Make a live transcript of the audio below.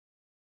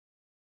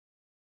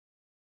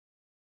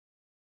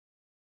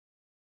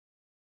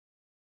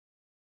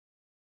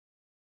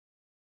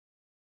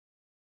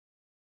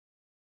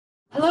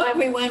Hello,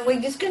 everyone. We're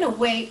just going to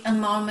wait a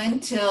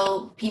moment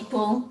till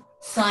people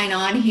sign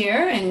on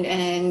here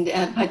and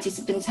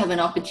participants have an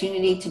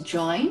opportunity to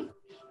join.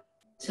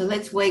 So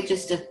let's wait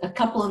just a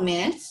couple of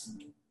minutes.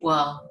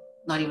 Well,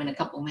 not even a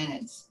couple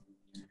minutes.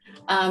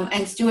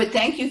 And Stewart,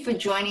 thank you for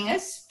joining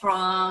us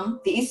from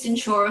the Eastern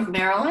Shore of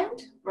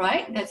Maryland,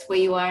 right? That's where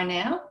you are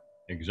now.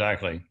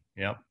 Exactly.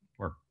 Yep.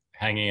 We're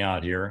hanging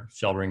out here,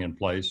 sheltering in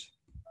place.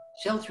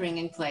 Sheltering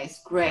in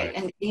place. Great. Right.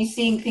 And are you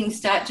seeing things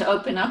start to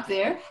open up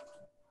there?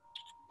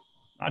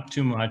 Not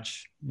too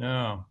much.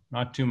 No,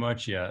 not too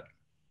much yet.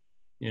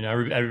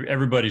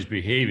 Everybody's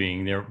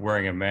behaving. They're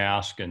wearing a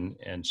mask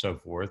and so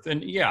forth.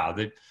 And yeah,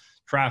 the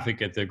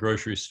traffic at the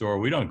grocery store,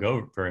 we don't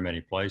go very many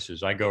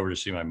places. I go over to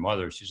see my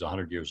mother. She's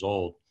 100 years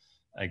old.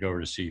 I go over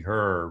to see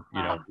her,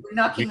 We're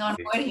knocking on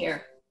weekly. wood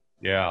here.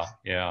 Yeah,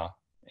 yeah.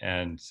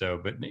 And so,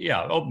 but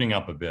yeah, opening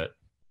up a bit,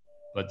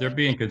 but they're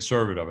being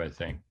conservative, I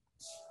think.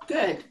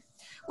 Good.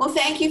 Well,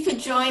 thank you for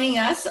joining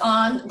us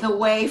on The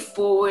Way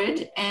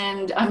Forward.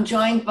 And I'm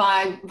joined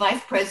by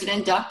Vice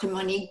President Dr.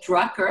 Monique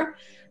Drucker,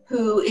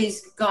 who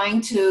is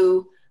going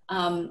to,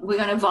 we're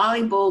going to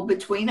volleyball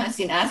between us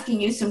in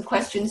asking you some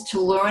questions to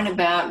learn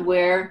about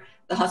where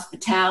the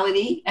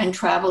hospitality and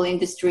travel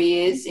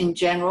industry is in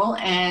general,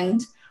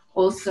 and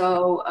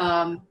also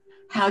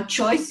how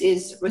Choice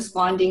is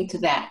responding to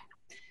that.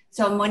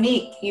 So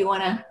Monique, you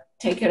want to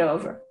take it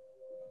over?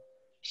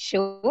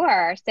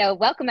 Sure. So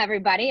welcome,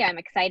 everybody. I'm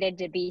excited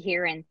to be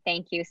here and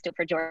thank you, Stu,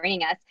 for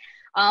joining us.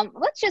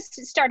 Let's just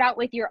start out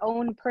with your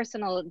own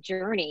personal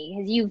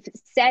journey. You've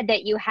said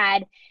that you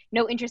had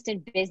no interest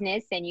in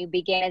business and you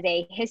began as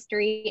a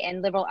history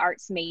and liberal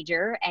arts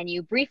major, and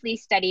you briefly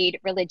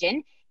studied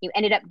religion. You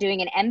ended up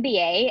doing an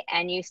MBA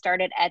and you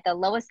started at the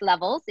lowest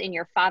levels in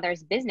your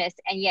father's business,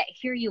 and yet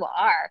here you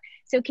are.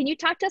 So can you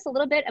talk to us a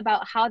little bit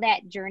about how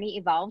that journey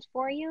evolved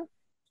for you?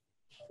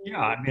 Yeah,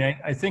 I mean,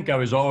 I think I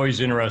was always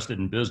interested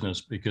in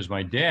business because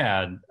my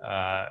dad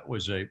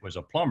was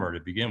a plumber to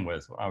begin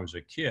with when I was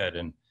a kid,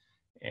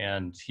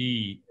 and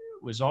he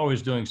was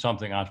always doing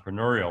something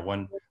entrepreneurial.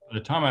 When by the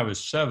time I was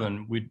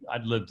 7,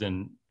 I'd lived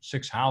in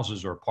 6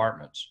 houses or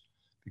apartments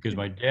because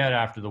my dad,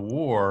 after the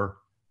war,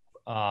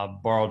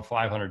 borrowed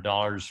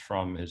 $500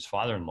 from his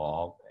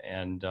father-in-law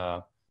and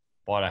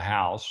bought a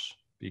house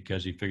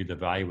because he figured the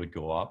value would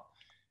go up,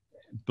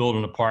 built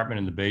an apartment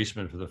in the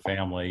basement for the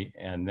family,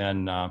 and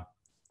then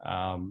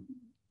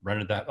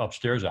rented that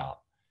upstairs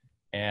out,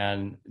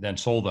 and then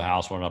sold the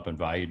house, went up in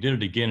value, did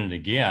it again and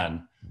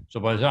again.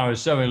 So by the time I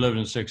was 7, he lived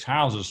in 6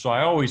 houses. So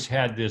I always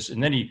had this,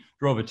 and then he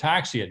drove a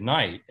taxi at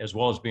night as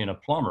well as being a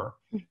plumber.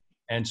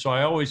 And so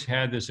I always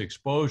had this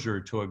exposure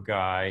to a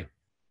guy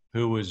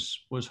who was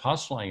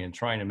hustling and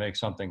trying to make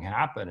something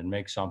happen and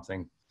make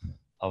something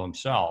of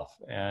himself.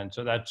 And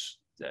so that's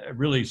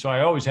really, so I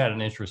always had an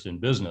interest in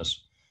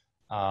business.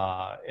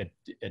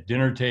 At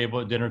dinner table,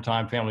 at dinner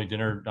time, family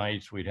dinner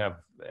nights, we'd have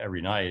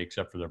every night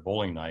except for their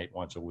bowling night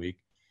once a week.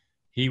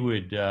 He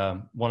would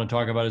want to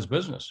talk about his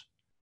business.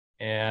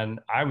 And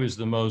I was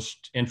the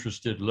most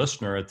interested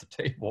listener at the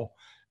table,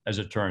 as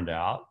it turned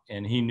out.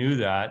 And he knew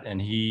that,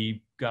 and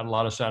he got a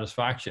lot of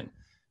satisfaction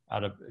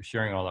out of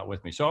sharing all that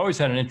with me. So I always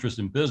had an interest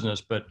in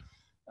business, but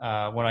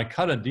when I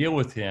cut a deal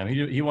with him,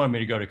 he wanted me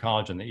to go to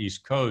college on the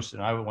East Coast,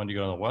 and I wanted to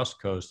go on the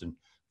West Coast. And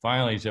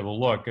finally, he said, well,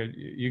 look,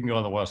 you can go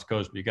on the West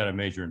Coast, but you got to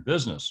major in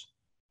business.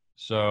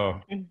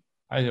 So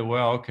I said,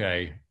 well,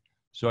 okay.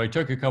 So I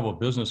took a couple of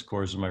business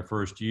courses my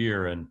first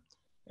year, and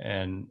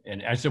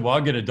I said, well,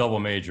 I'll get a double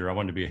major. I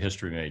wanted to be a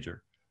history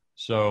major.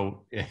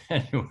 So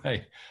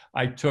anyway,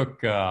 I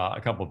took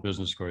a couple of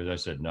business courses. I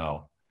said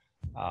no.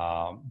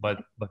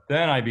 But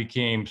then I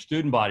became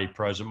student body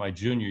president my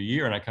junior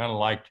year, and I kind of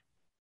liked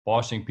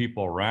bossing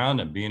people around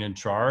and being in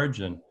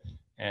charge.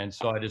 And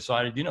so I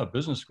decided,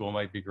 business school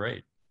might be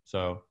great.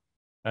 So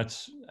I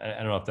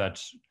don't know if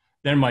that's,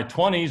 then in my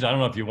 20s, I don't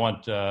know if you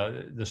want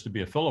this to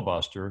be a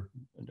filibuster,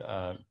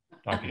 Dr.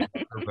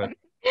 Tucker, but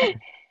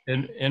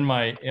in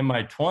my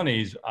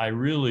 20s, I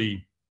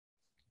really,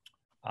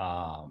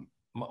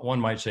 one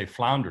might say,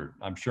 floundered.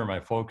 I'm sure my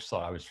folks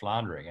thought I was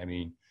floundering. I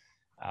mean,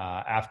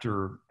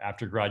 after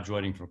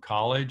graduating from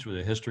college with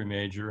a history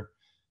major,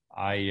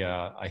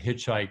 I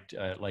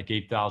hitchhiked like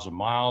 8,000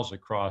 miles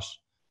across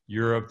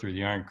Europe through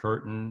the Iron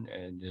Curtain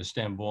and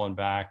Istanbul and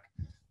back.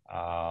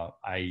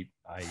 I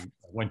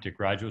went to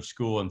graduate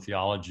school in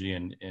theology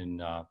and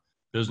in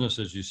business,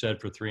 as you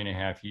said, for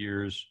 3.5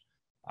 years.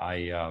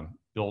 I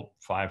built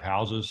 5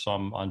 houses,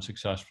 some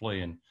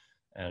unsuccessfully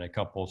and a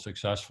couple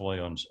successfully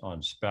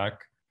on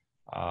spec.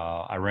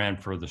 I ran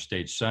for the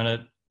state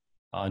senate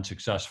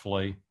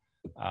unsuccessfully.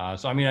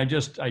 So I mean,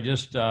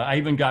 I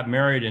even got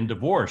married and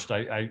divorced.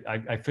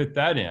 I fit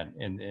that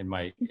in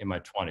my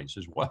 20s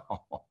as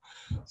well.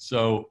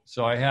 So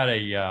I had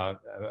a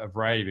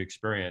variety of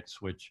experience,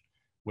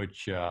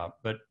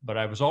 but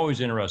I was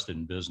always interested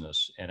in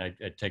business, and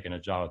I'd taken a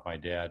job with my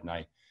dad,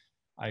 and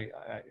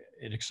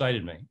it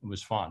excited me. It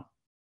was fun.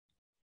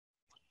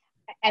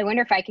 I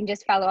wonder if I can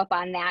just follow up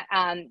on that.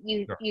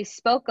 Sure. You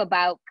spoke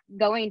about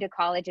going to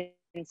college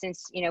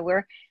since,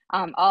 we're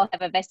all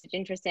have a vested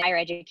interest in higher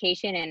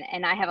education,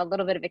 and I have a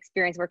little bit of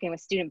experience working with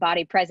student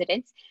body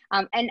presidents.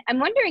 And I'm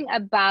wondering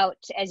about,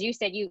 as you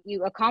said,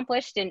 you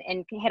accomplished and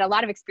had a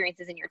lot of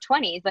experiences in your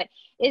 20s, but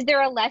is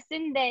there a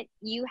lesson that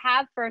you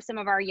have for some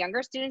of our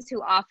younger students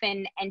who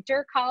often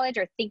enter college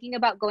or thinking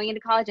about going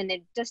into college and they're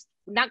just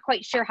not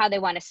quite sure how they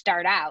want to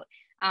start out?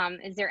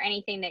 Is there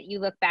anything that you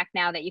look back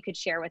now that you could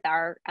share with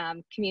our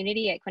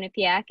community at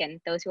Quinnipiac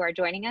and those who are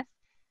joining us?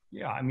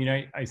 Yeah, I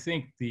mean, I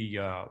think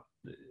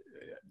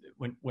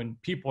when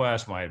people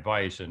ask my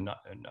advice, and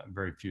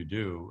very few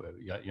do,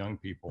 young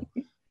people,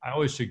 I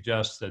always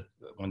suggest that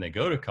when they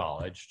go to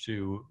college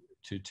to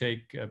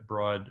take a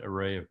broad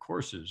array of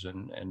courses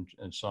and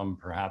some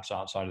perhaps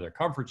outside of their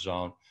comfort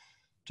zone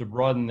to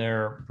broaden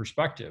their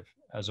perspective,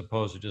 as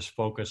opposed to just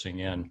focusing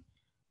in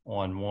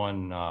on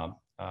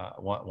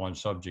one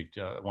subject,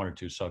 one or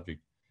two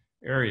subject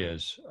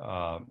areas,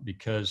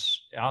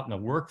 because out in the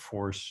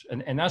workforce,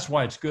 and that's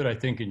why it's good, I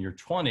think, in your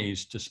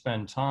 20s to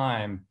spend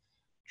time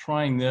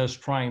trying this,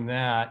 trying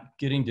that,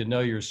 getting to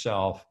know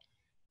yourself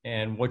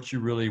and what you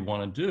really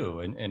want to do,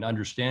 and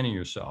understanding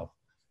yourself.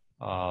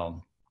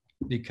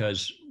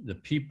 Because the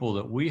people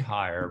that we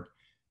hire,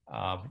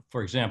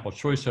 for example,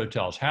 Choice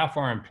Hotels, half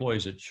our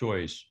employees at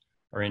Choice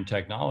are in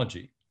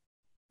technology.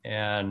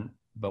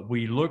 But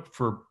we look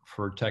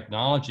for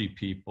technology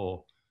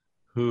people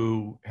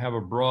who have a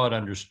broad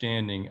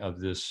understanding of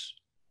this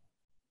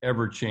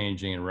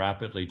ever-changing and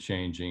rapidly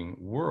changing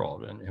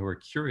world, and who are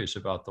curious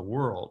about the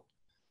world.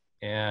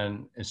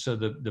 And so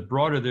the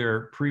broader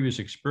their previous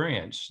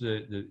experience,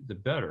 the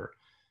better,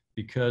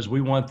 because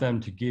we want them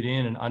to get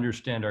in and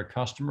understand our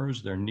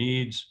customers, their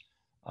needs,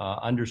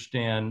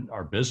 understand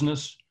our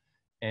business,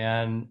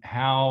 and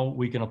how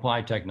we can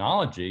apply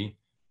technology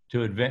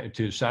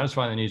to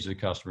satisfy the needs of the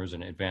customers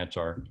and advance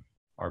our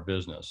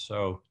business.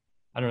 So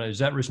I don't know, is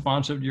that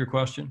responsive to your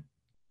question?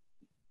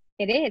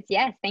 It is,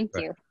 yes, thank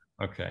you.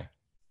 Okay.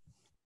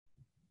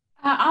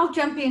 I'll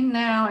jump in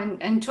now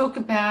and talk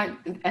about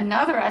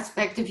another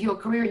aspect of your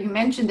career. You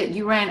mentioned that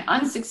you ran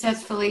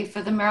unsuccessfully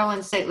for the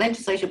Maryland State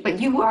Legislature,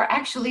 but you were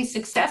actually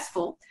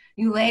successful.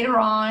 You later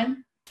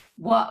on,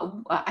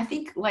 I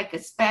think like a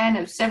span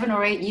of 7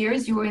 or 8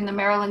 years, you were in the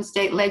Maryland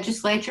State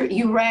Legislature.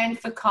 You ran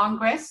for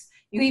Congress.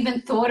 You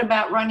even thought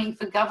about running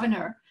for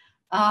governor.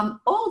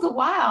 All the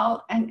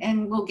while,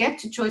 and we'll get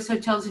to Choice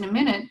Hotels in a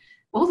minute,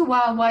 all the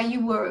while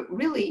you were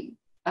really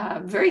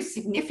very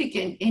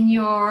significant in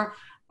your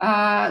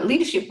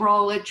leadership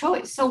role at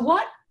Choice. So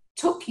what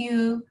took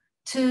you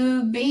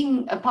to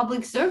being a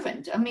public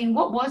servant? I mean,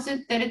 what was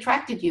it that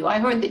attracted you? I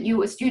heard that you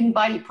were student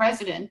body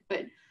president,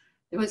 but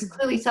there was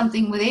clearly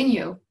something within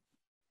you.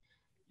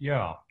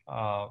 Yeah,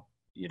 I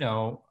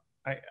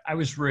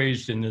was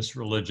raised in this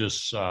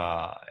religious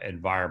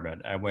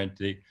environment. I went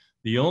the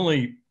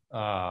only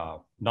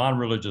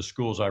non-religious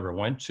schools I ever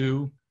went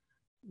to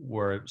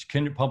were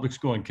public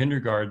school and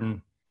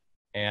kindergarten,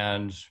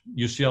 and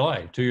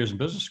UCLA, 2 years in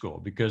business school,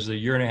 because a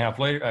year and a half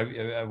later,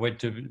 I went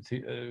to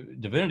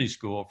divinity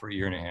school for a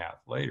year and a half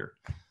later.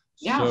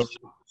 Yeah.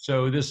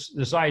 So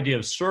this idea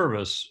of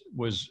service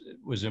was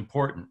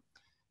important.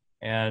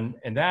 And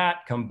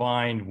that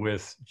combined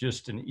with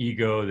just an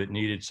ego that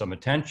needed some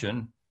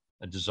attention,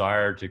 a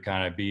desire to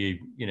kind of be,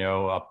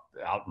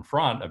 out in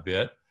front a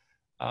bit,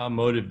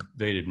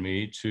 motivated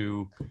me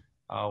to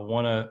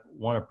want to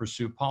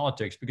pursue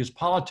politics, because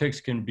politics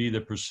can be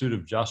the pursuit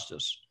of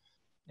justice.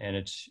 And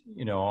it's,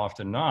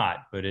 often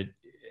not, but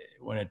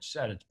when it's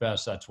at its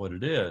best, that's what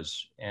it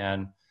is.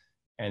 And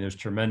there's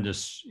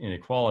tremendous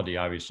inequality,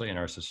 obviously, in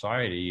our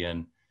society.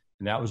 And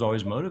that was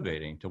always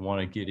motivating, to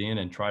want to get in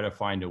and try to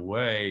find a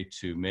way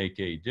to make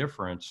a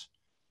difference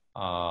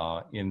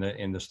in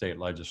the state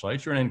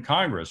legislature and in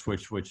Congress,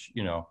 which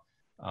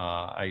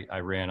I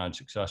ran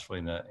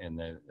unsuccessfully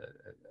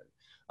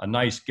a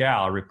nice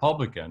gal, a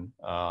Republican,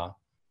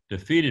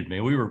 defeated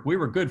me. We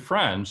were good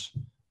friends.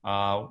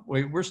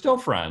 We're still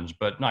friends,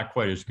 but not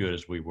quite as good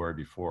as we were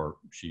before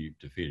she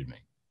defeated me.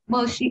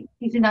 Well, she's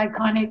an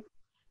iconic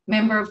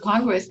member of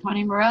Congress,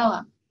 Connie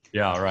Morella.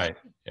 Yeah, right.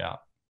 Yeah.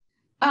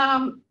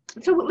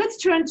 So let's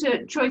turn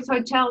to Choice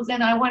Hotels,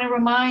 and I want to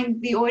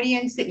remind the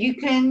audience that you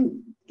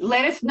can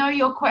let us know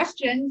your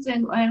questions,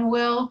 and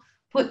we'll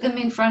put them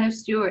in front of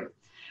Stewart.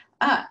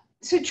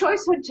 So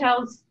Choice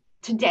Hotels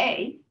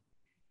today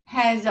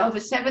has over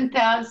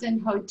 7,000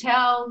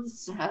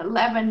 hotels,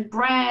 11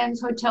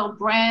 hotel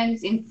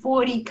brands in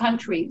 40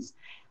 countries.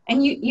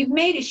 And you've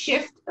made a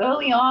shift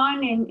early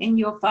on in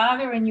your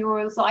father and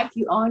your life.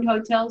 You owned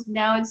hotels.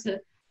 Now it's a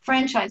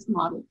franchise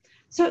model.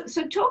 So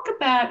talk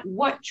about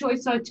what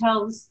Choice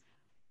Hotels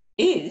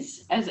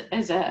is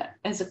as a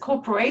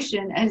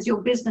corporation, as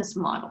your business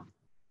model.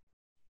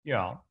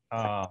 Yeah,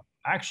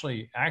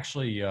 actually,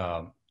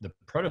 the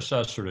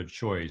predecessor to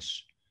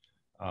Choice,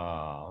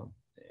 as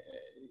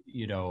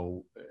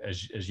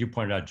you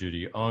pointed out,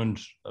 Judy, owned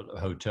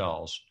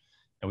hotels,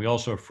 and we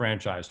also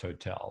franchised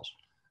hotels.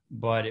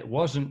 But it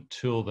wasn't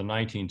till the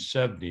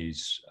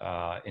 1970s,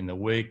 in the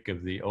wake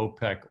of the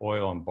OPEC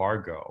oil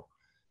embargo,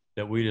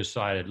 that we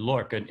decided,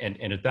 look, and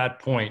at that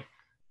point,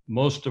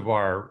 most of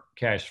our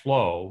cash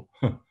flow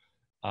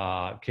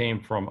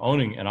came from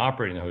owning and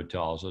operating the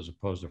hotels as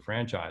opposed to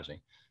franchising.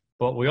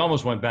 But we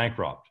almost went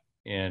bankrupt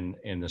in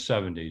the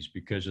 70s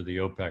because of the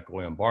OPEC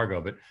oil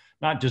embargo, but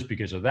not just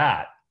because of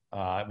that.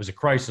 It was a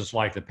crisis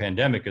like the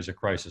pandemic is a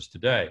crisis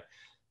today,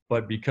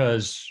 but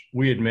because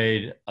we had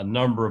made a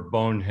number of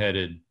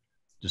boneheaded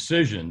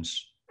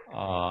decisions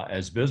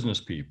as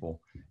business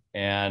people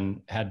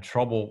and had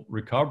trouble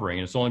recovering.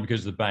 And it's only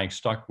because the bank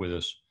stuck with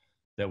us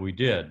that we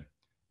did.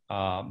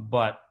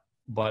 But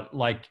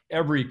like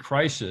every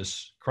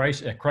crisis,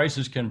 a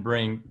crisis can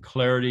bring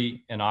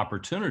clarity and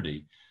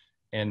opportunity.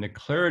 And the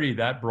clarity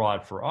that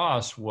brought for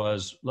us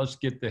was, let's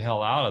get the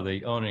hell out of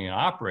the owning and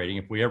operating.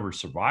 If we ever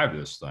survive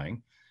this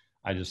thing,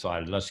 I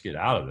decided, let's get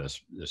out of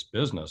this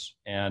business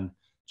and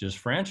just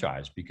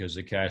franchise, because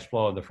the cash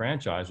flow of the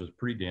franchise was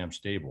pretty damn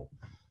stable.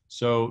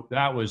 So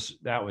that was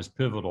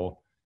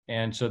pivotal.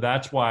 And so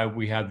that's why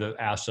we have the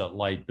asset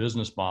light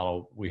business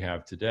model we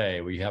have today.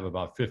 We have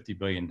about $50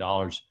 billion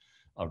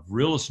of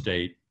real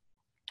estate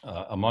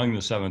among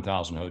the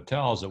 7,000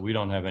 hotels that we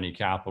don't have any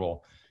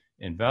capital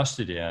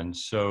invested in.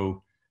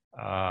 So,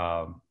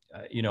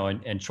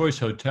 and Choice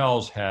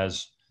Hotels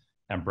has,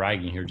 I'm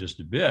bragging here just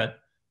a bit,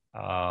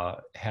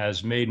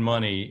 has made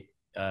money,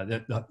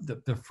 the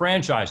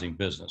franchising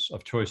business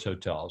of Choice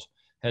Hotels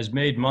has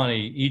made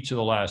money each of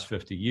the last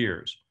 50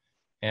 years.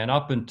 And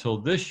up until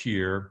this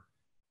year,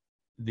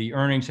 the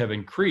earnings have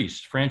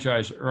increased.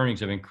 Franchise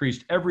earnings have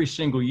increased every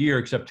single year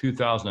except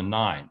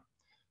 2009,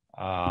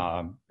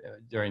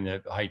 during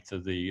the height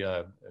of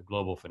the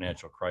global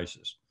financial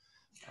crisis.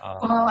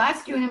 Well, I'll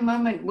ask you in a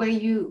moment where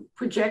you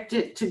project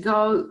it to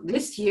go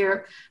this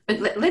year, but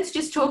let's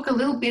just talk a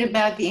little bit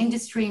about the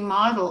industry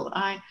model.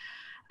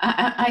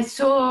 I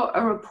saw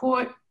a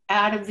report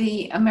out of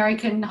the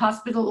American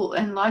Hotel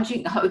and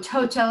Lodging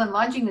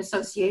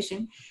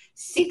Association.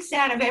 6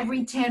 out of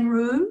every 10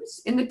 rooms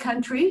in the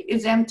country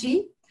is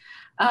empty.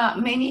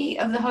 Many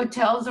of the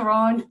hotels are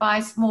owned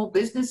by small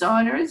business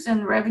owners,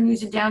 and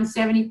revenues are down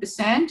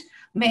 70%.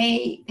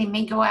 They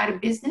may go out of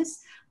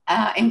business.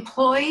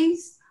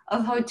 Employees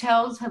of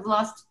hotels have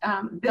lost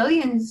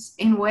billions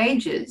in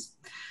wages.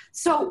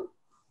 So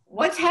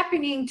what's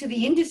happening to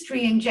the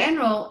industry in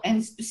general,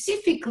 and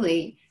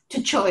specifically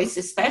to Choice,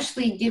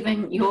 especially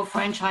given your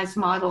franchise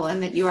model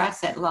and that you're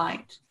asset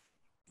light?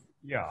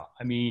 Yeah,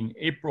 I mean,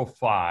 April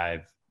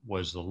 5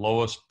 was the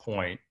lowest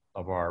point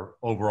of our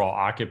overall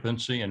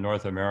occupancy in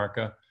North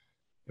America.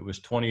 It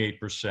was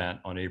 28%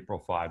 on April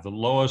 5, the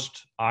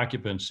lowest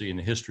occupancy in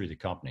the history of the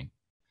company.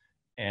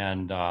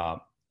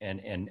 But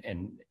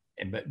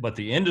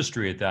the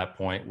industry at that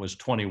point was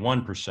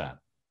 21%.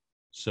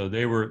 So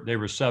they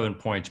were 7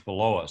 points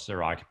below us,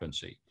 their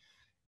occupancy.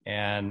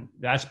 And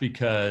that's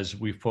because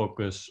we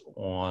focus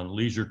on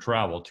leisure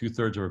travel.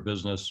 2/3 of our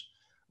business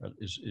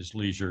is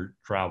leisure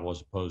travel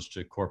as opposed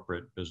to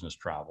corporate business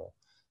travel.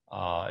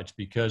 It's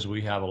because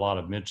we have a lot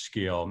of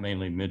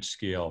mainly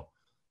mid-scale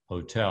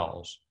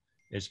hotels.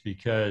 It's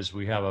because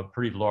we have a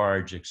pretty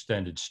large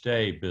extended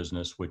stay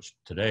business, which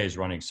today is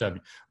running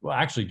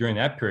actually during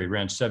that period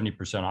ran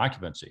 70%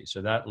 occupancy.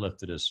 So that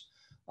lifted us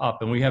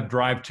up. And we have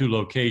drive-to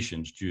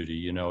locations,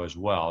 Judy, as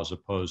well, as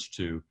opposed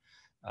to,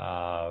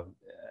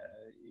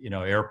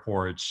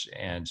 airports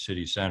and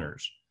city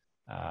centers.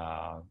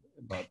 So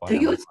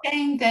you're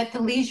saying that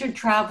the leisure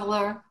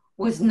traveler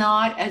was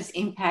not as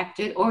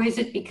impacted, or is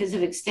it because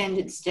of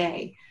extended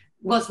stay,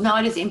 was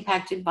not as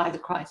impacted by the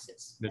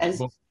crisis?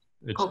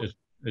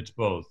 It's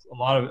both. A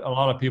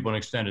lot of people in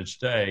extended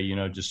stay,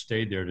 just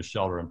stayed there to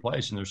shelter in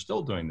place, and they're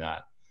still doing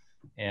that.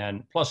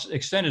 And plus,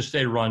 extended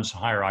stay runs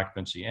higher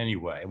occupancy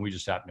anyway, and we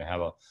just happen to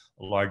have a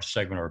large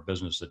segment of our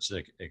business that's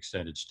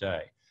extended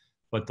stay.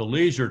 But the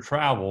leisure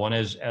travel, and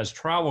as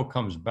travel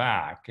comes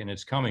back, and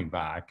it's coming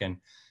back, and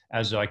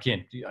as I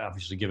can't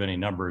obviously give any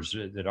numbers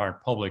that aren't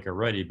public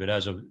already, but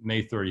as of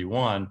May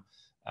 31,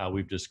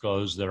 we've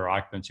disclosed that our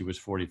occupancy was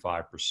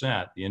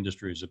 45%. The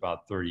industry is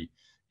about 38%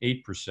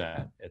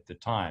 at the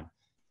time.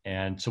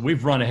 And so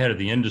we've run ahead of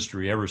the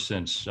industry ever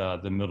since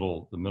the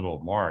middle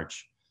of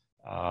March.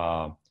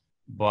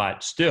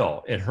 But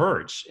still, it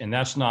hurts. And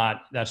that's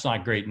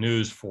not great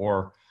news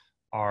for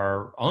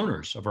our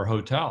owners of our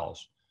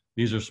hotels.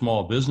 These are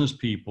small business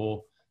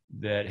people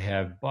that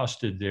have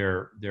busted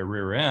their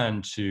rear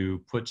end to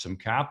put some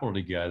capital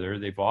together.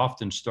 They've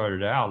often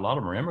started out, a lot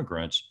of them are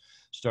immigrants,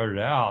 started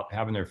out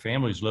having their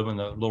families live in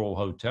the little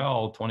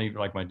hotel,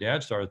 like my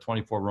dad started a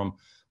 24-room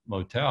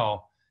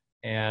motel,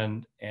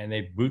 and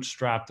they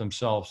bootstrapped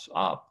themselves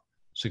up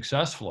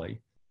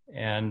successfully.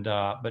 And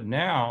but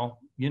now,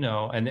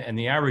 and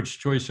the average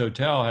Choice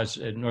hotel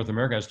in North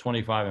America has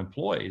 25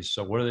 employees.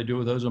 So what do they do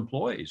with those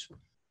employees?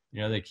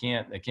 They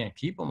can't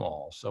keep them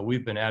all. So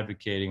we've been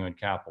advocating on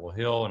Capitol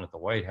Hill and at the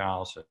White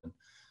House and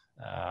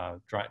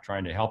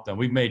trying to help them.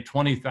 We've made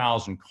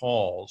 20,000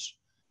 calls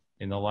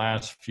in the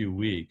last few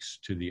weeks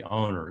to the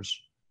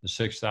owners, the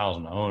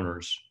 6,000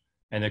 owners.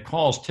 And the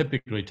calls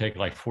typically take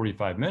like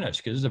 45 minutes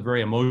because it's a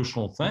very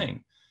emotional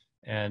thing.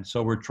 And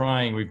so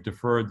we've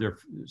deferred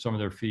some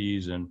of their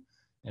fees, and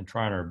and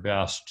trying our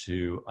best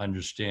to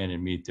understand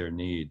and meet their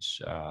needs,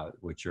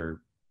 which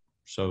are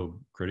so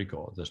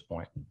critical at this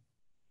point.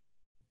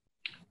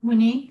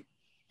 Monique?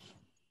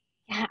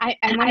 Yeah,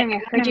 I'm wondering,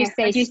 I heard you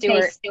say,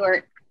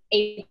 Stewart,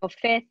 April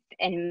 5th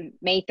and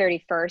May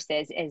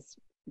 31st is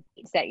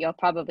that you'll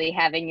probably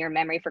have in your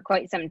memory for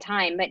quite some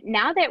time. But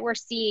now that we're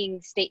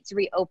seeing states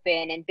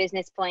reopen and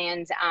business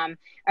plans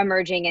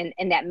emerging,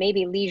 and that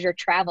maybe leisure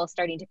travel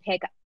starting to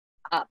pick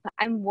up,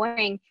 I'm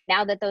wondering,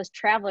 now that those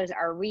travelers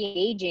are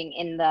re-engaging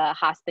in the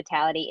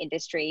hospitality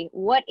industry,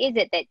 what is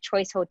it that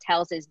Choice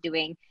Hotels is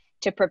doing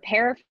to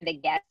prepare for the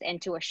guests and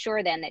to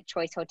assure them that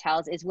Choice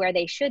Hotels is where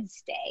they should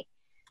stay?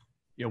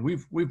 Yeah,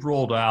 we've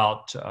rolled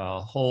out a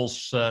whole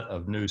set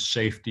of new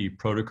safety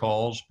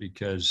protocols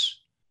because,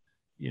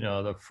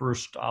 the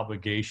first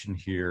obligation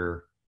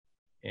here,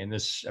 and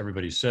this,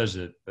 everybody says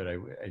it, but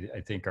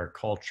I think our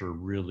culture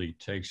really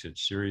takes it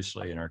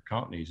seriously in our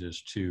companies,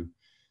 is to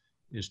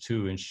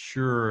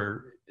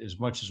ensure as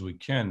much as we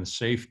can the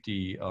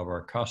safety of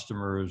our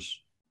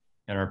customers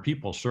and our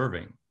people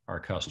serving our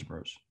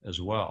customers as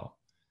well.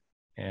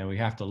 And we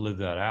have to live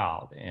that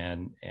out.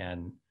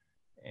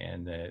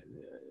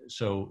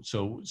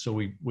 So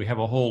we have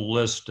a whole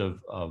list of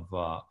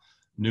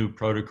new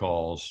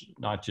protocols,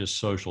 not just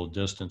social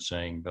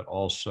distancing, but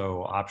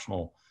also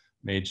optional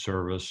maid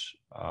service.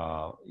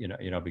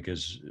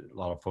 Because a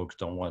lot of folks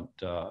don't want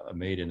a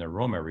maid in their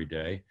room every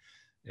day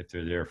if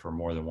they're there for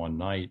more than one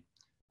night.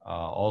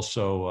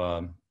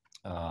 Also,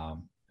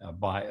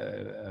 buy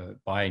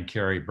and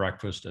carry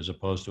breakfast as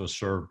opposed to a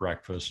served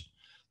breakfast.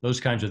 Those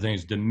kinds of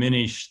things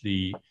diminish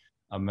the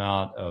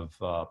amount of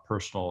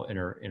personal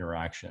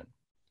interaction.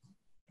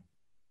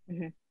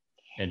 Mm-hmm.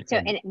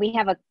 And we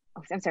have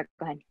I'm sorry,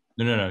 go ahead.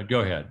 No,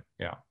 go ahead.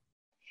 Yeah.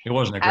 It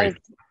wasn't a great.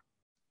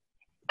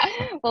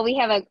 Well, we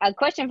have a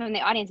question from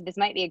the audience. This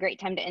might be a great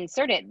time to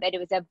insert it, but it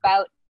was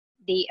about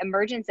the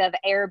emergence of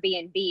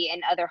Airbnb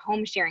and other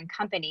home sharing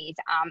companies.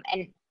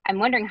 And I'm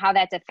wondering how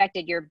that's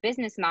affected your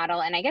business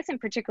model. And I guess in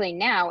particularly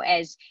now,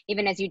 as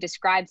you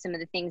described some of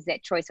the things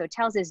that Choice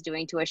Hotels is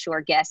doing to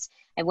assure guests,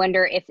 I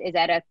wonder is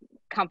that a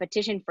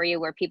competition for you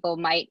where people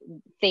might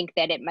think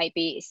that it might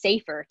be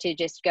safer to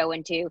just go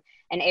into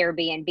an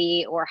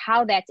Airbnb, or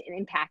how that's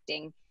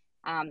impacting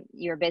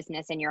your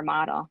business and your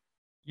model?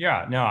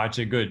 Yeah, no, it's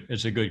a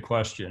good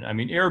question. I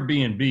mean,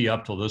 Airbnb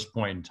up till this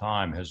point in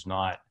time has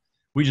not,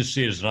 we just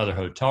see it as another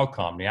hotel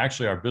company.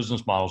 Actually, our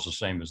business model is the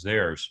same as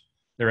theirs.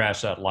 They're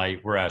asset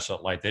light, we're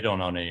asset light. They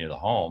don't own any of the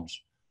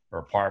homes or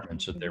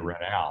apartments that they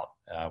rent out.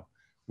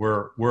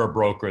 We're a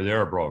broker,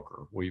 they're a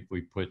broker. We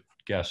put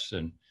guests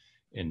in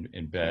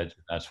beds.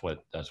 That's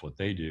what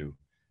they do.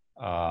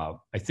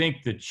 I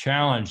think the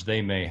challenge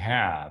they may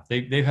have,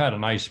 they've had a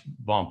nice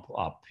bump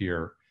up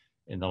here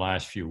in the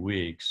last few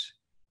weeks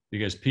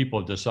because people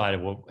have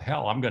decided, well,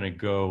 hell, I'm going to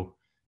go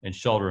and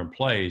shelter in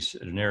place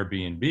at an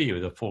Airbnb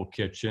with a full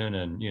kitchen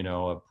and,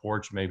 a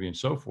porch maybe and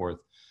so forth.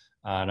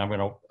 And I'm going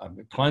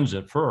to cleanse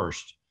it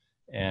first.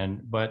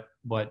 But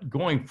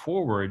going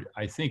forward,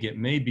 I think it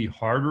may be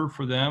harder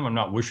for them. I'm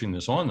not wishing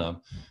this on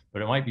them,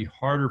 but it might be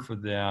harder for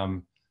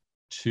them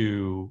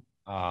to,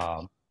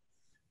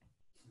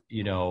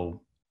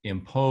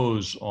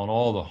 impose on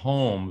all the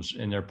homes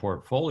in their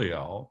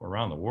portfolio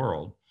around the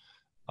world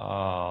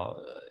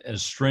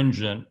as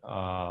stringent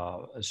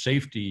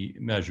safety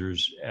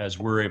measures as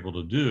we're able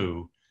to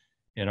do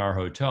in our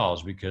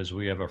hotels, because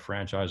we have a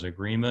franchise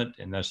agreement,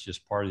 and that's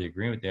just part of the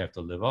agreement they have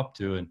to live up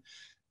to, and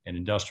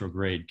industrial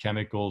grade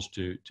chemicals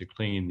to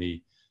clean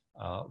the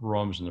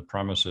rooms and the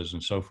premises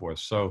and so forth.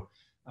 So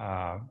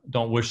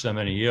don't wish them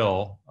any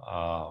ill.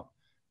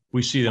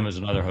 We see them as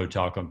another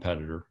hotel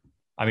competitor.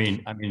 I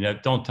mean,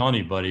 don't tell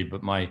anybody,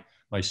 but my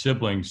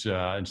siblings,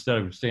 instead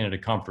of staying at a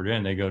Comfort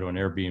Inn, they go to an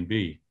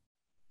Airbnb.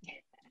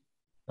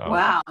 So,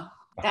 wow.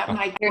 That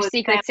might your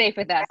secret's safe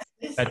with us.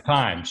 At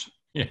times.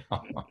 Yeah.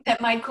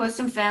 That might cause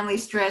some family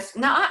stress.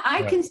 Now,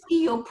 I can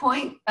see your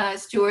point,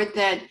 Stewart,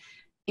 that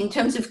in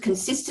terms of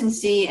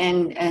consistency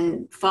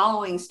and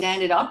following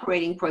standard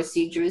operating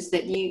procedures,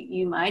 that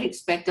you might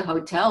expect a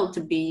hotel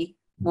to be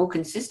more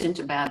consistent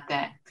about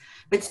that.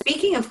 But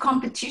speaking of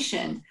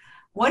competition,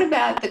 what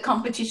about the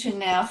competition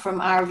now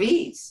from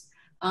RVs?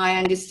 I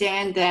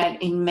understand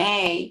that in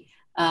May,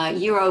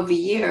 year over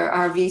year,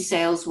 RV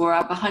sales were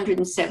up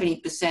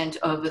 170%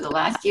 over the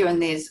last year,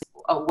 and there's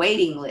a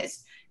waiting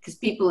list because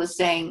people are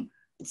saying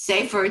it's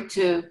safer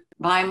to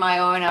buy my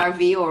own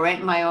RV or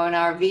rent my own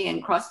RV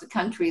and cross the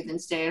country than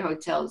stay at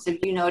hotels. Have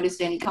you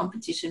noticed any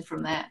competition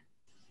from that?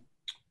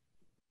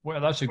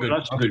 Well, that's a good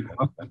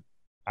question.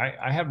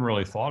 I haven't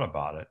really thought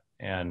about it,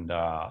 and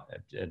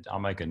I'll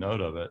make a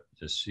note of it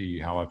to see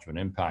how much of an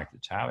impact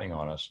it's having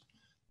on us.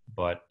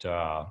 But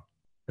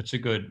it's a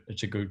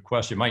good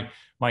question.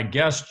 My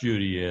guess,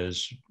 Judy,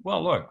 is,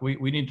 well, look,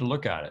 we need to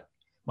look at it.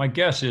 My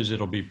guess is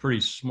it'll be pretty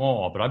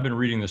small, but I've been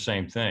reading the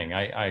same thing.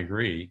 I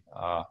agree.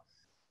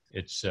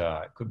 It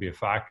could be a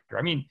factor.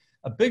 I mean,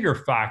 a bigger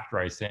factor,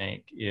 I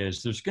think,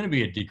 is there's going to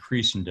be a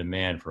decrease in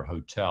demand for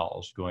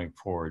hotels going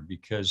forward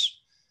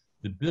because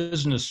the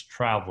business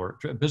travel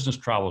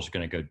is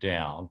going to go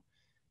down.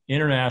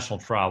 international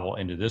travel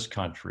into this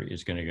country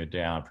is going to go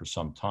down for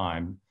some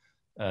time.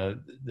 The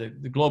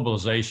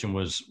globalization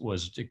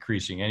was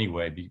decreasing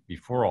anyway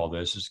before all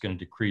this. It's going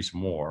to decrease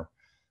more.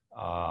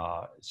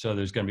 So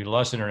there's going to be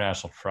less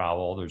international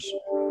travel. There's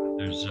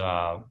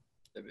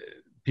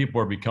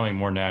people are becoming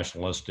more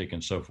nationalistic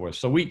and so forth.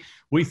 So we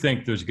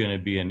think there's going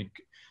to be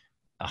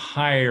a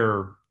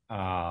higher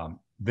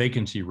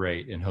vacancy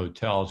rate in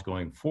hotels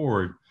going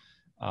forward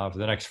for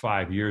the next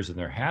 5 years than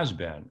there has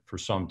been for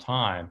some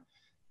time.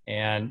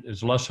 And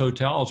there's less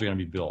hotels are going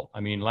to be built. I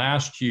mean,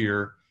 last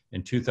year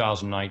in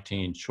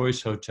 2019,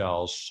 Choice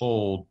Hotels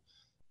sold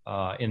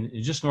in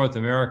just North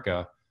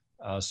America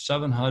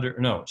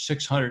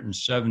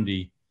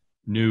 670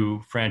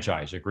 new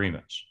franchise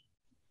agreements.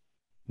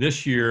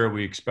 This year,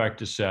 we expect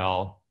to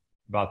sell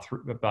about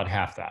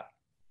half that,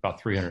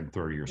 about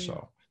 330 or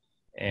so.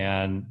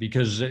 And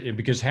because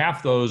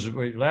half those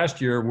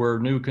last year were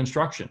new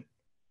construction,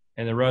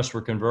 and the rest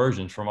were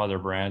conversions from other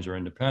brands or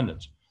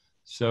independents.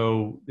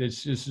 So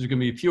this is going to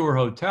be fewer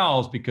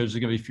hotels because there's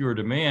going to be fewer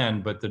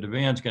demand, but the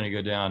demand's going to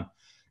go down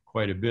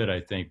quite a bit, I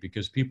think,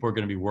 because people are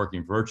going to be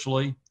working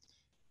virtually.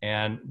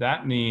 And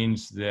that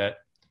means that,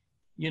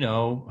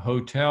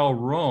 hotel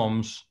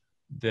rooms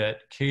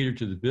that cater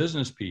to the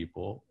business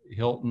people,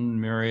 Hilton,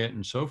 Marriott,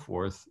 and so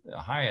forth,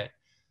 Hyatt,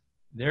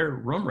 their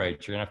room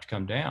rates are going to have to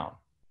come down.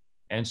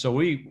 And so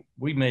we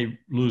may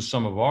lose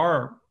some of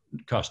our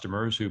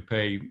customers who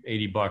pay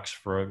 $80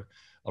 for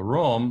a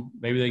room.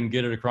 Maybe they can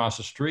get it across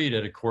the street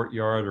at a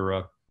Courtyard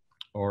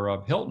or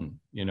a Hilton,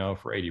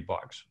 for $80.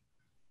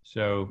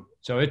 So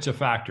it's a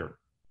factor.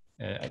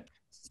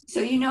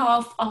 So,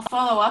 I'll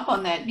follow up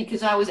on that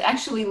because I was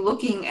actually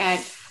looking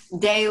at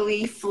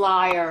daily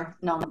flyer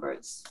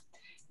numbers,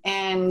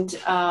 and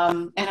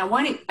I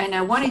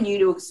wanted you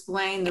to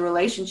explain the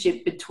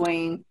relationship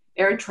between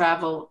air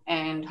travel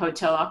and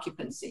hotel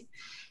occupancy,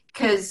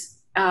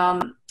 because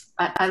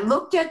I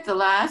looked at the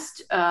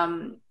last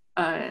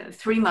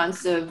 3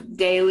 months of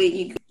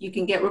daily. You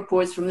can get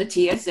reports from the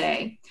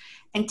TSA,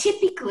 and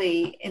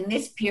typically in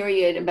this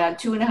period, about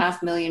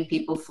 2.5 million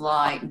people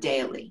fly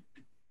daily.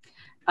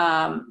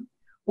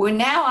 We're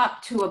now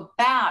up to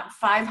about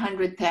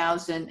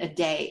 500,000 a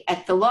day.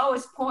 At the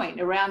lowest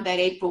point, around that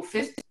April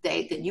 5th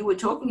date that you were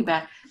talking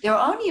about, there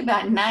are only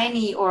about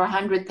 90 or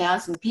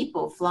 100,000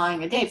 people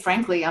flying a day.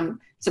 Frankly, I'm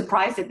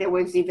surprised that there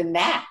was even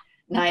that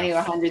 90 or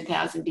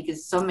 100,000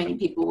 because so many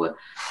people were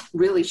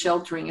really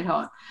sheltering at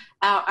home.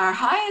 Our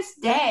highest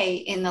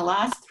day in the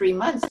last 3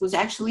 months was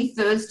actually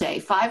Thursday,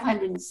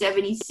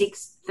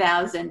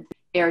 576,000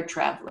 air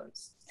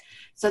travelers.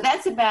 So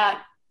that's about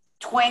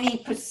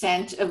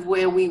 20% of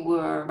where we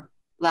were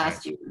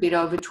last year, a bit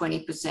over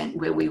 20%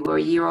 where we were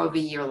year over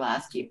year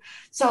last year.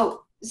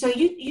 So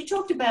you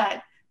talked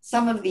about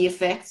some of the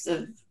effects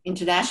of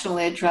international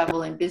air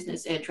travel and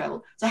business air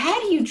travel. So how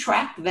do you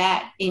track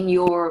that in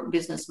your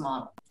business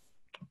model?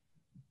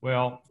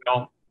 Well,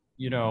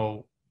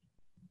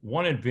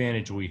 one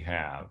advantage we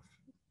have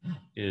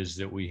is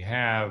that we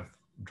have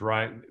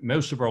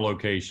most of our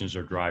locations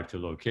are drive-to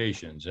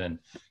locations, and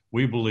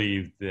we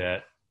believe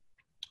that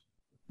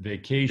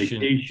vacations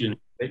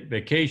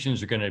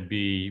are going to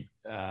be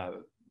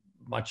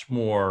much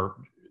more,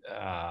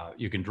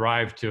 you can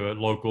drive to a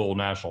local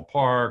national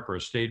park or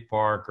a state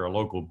park or a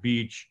local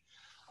beach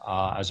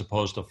as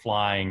opposed to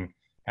flying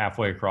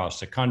halfway across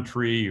the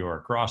country or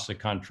across the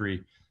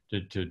country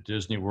to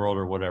Disney World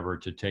or whatever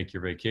to take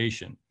your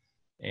vacation.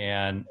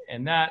 And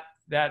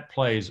that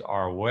plays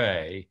our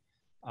way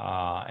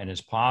and is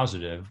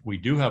positive. We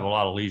do have a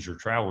lot of leisure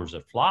travelers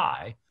that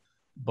fly,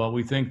 but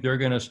we think they're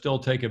going to still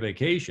take a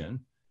vacation.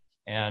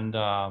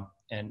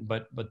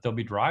 But they'll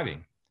be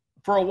driving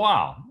for a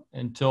while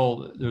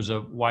until there's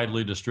a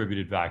widely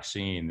distributed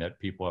vaccine that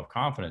people have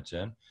confidence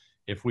in,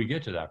 if we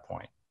get to that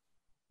point.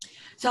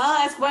 So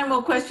I'll ask one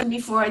more question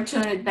before I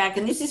turn it back,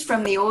 and this is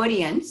from the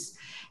audience,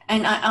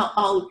 and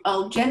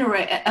I'll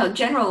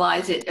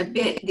generalize it a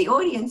bit. The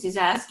audience is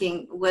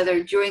asking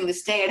whether during the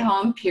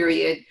stay-at-home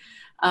period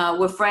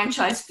were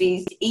franchise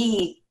fees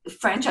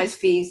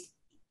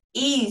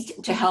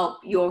eased to help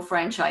your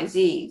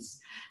franchisees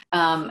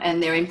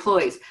and their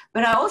employees.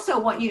 But I also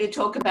want you to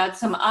talk about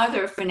some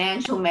other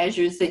financial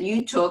measures that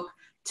you took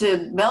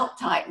to belt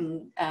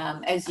tighten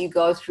as you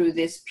go through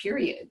this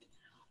period.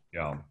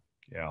 Yeah.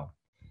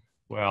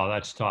 Well,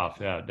 that's tough.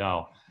 Yeah,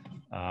 no.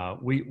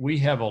 We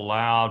have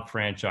allowed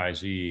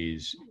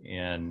franchisees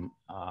in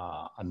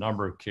a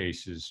number of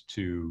cases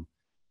to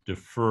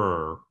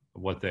defer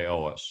what they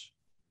owe us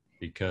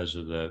because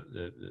of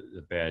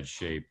the bad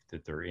shape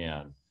that they're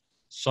in.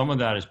 Some of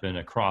that has been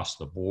across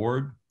the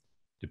board,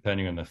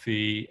 depending on the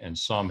fee, and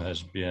some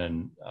has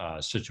been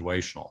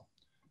situational.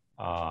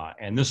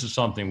 And this is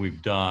something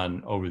we've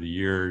done over the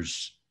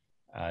years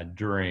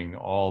during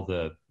all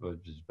it's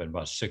been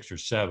about 6 or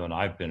 7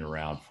 I've been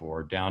around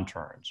for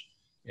downturns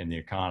in the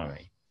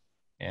economy.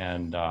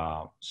 And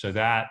so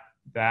that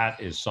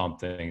is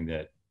something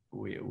that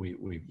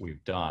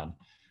we've done.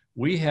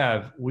 We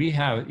have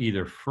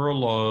either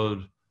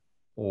furloughed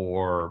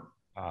or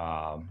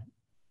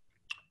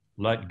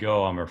let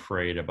go, I'm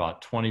afraid,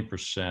 about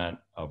 20%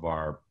 of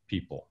our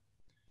people,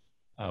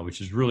 which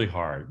is really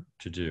hard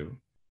to do.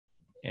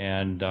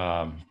 And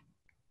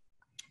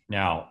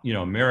now,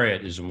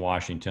 Marriott is in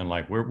Washington.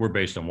 Like we're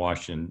based in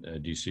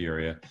Washington, D.C.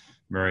 area.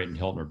 Marriott and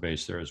Hilton are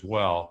based there as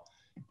well.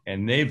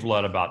 And they've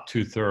let about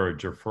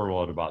 2/3 or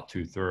furloughed about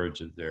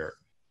 2/3 of their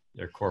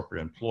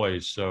corporate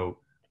employees. So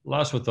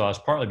less with us,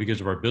 partly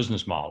because of our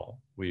business model.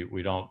 We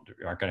aren't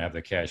going to have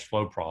the cash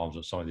flow problems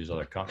that some of these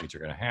other companies are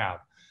going to have.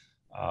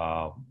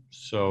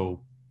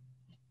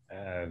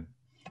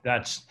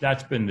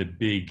 That's been the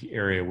big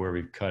area where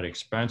we've cut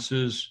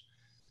expenses.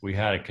 We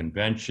had a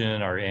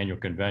convention. Our annual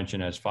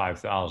convention has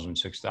 5,000,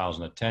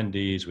 6,000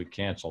 attendees. We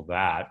canceled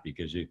that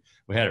because we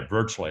had it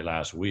virtually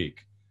last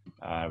week.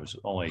 It was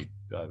only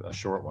a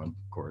short one,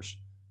 of course,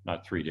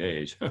 not 3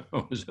 days. It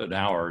was an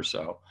hour or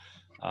so,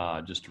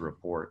 just to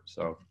report.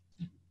 So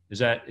is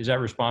that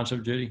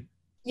responsive, Judy?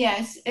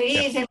 Yes, it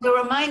is. And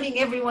we're reminding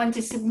everyone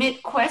to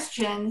submit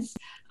questions.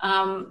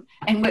 And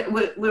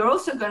we're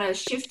also going to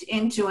shift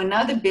into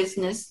another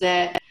business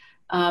that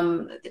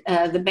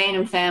the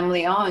Bainum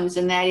family owns,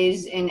 and that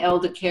is in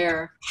elder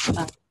care,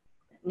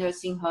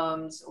 nursing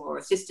homes or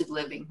assisted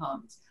living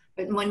homes.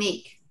 But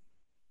Monique,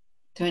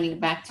 turning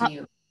it back to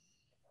you.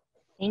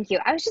 Thank you.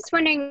 I was just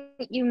wondering,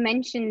 you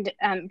mentioned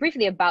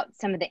briefly about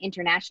some of the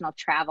international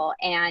travel,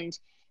 and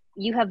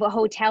you have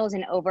hotels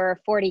in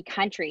over 40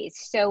 countries.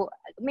 So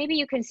maybe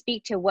you can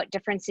speak to what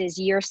differences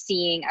you're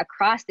seeing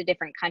across the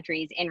different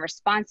countries in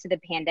response to the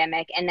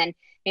pandemic, and then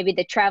maybe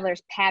the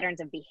travelers' patterns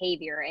of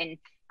behavior and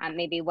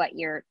maybe what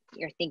you're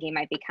thinking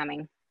might be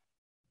coming.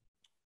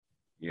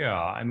 Yeah,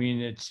 I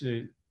mean, it's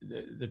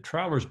the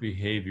traveler's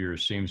behavior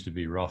seems to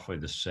be roughly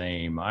the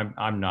same.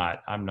 I'm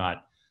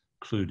not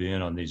clued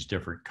in on these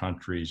different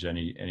countries,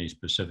 any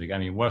specific. I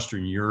mean,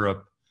 Western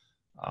Europe,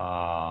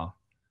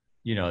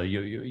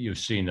 you've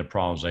seen the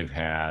problems they've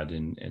had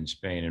in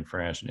Spain and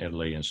France and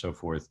Italy and so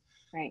forth.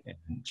 Right. And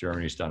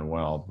Germany's done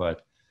well,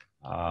 but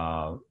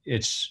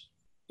it's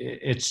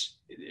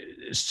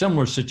a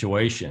similar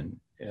situation.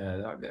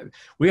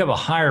 We have a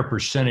higher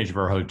percentage of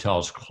our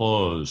hotels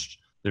closed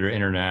that are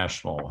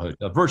international.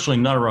 Virtually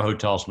none of our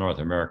hotels in North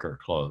America are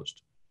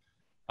closed.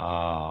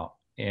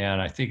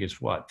 And I think it's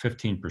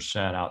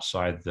 15%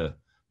 outside the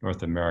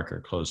North America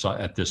are closed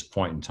at this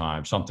point in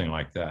time, something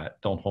like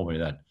that. Don't hold me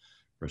to that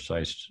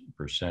precise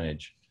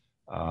percentage.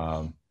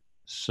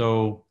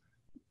 So,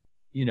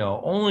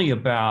 only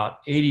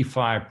about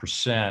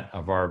 85%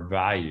 of our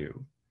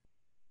value,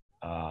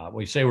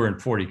 we say we're in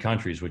 40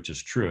 countries, which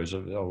is true, it's a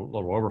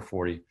little over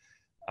 40,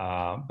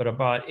 but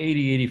about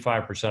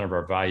 85% of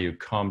our value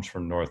comes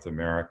from North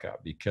America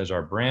because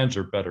our brands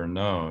are better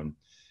known,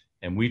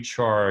 and we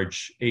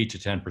charge 8 to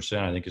 10%,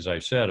 I think, as I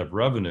said, of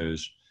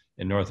revenues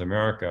in North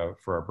America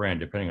for our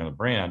brand, depending on the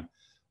brand,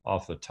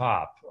 off the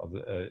top.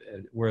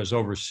 Whereas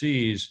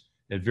overseas,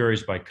 it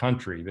varies by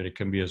country, but it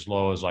can be as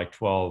low as like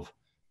 12,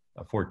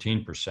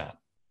 14%.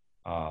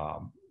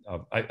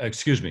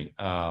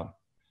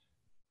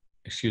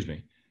 Excuse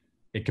me.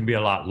 It can be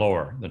a lot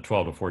lower than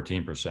 12 to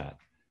 14%.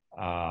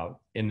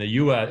 In the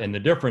U.S., and the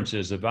difference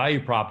is the value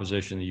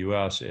proposition in the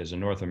U.S. is in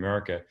North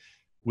America,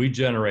 we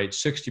generate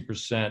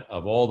 60%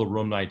 of all the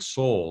room nights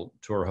sold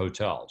to our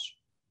hotels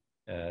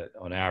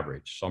on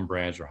average. Some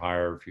brands are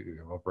higher, a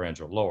few brands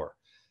are lower.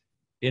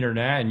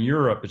 In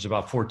Europe, it's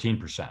about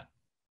 14%,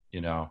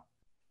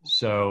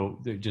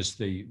 So the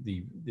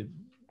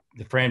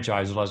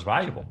franchise is less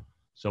valuable,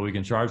 so we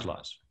can charge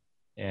less.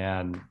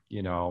 And,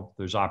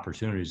 there's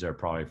opportunities there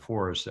probably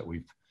for us that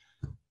we've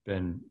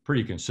been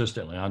pretty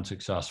consistently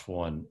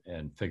unsuccessful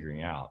in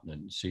figuring out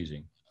and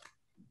seizing.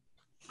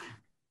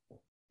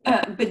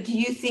 But do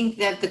you think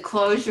that the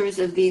closures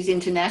of these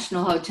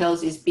international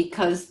hotels is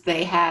because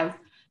they have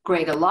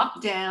greater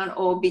lockdown,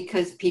 or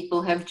because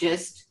people have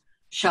just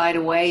shied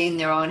away in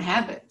their own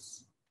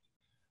habits?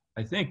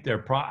 I think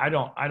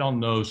I don't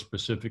know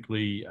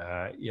specifically.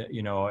 A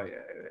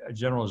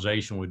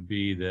generalization would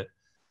be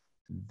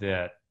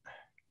that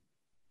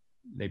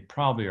they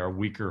probably are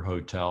weaker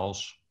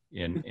hotels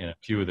in a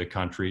few of the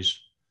countries.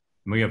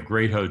 And we have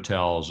great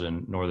hotels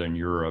in Northern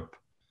Europe,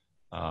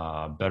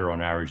 better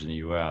on average in the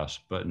U.S.,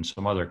 but in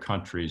some other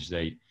countries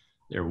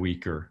they're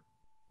weaker,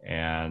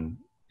 and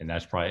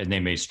that's probably, and they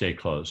may stay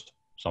closed,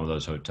 some of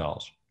those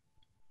hotels.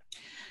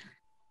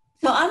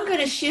 So I'm going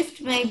to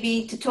shift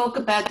maybe to talk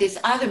about this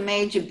other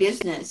major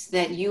business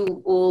that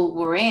you all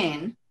were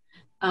in,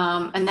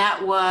 and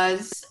that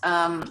was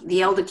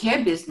the elder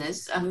care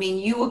business. I mean,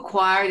 you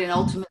acquired and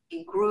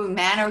ultimately grew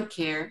Manor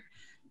Care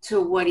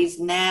to what is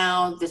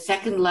now the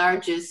second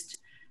largest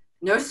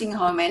nursing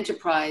home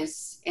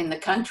enterprise in the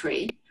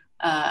country,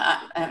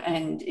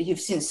 and you've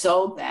since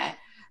sold that.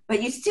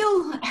 But you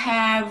still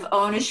have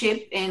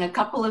ownership in a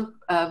couple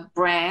of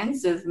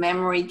brands of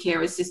memory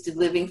care assisted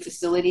living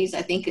facilities.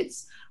 I think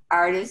it's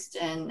Artist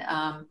and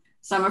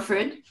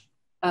Summerford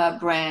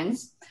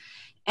brands.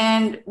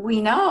 And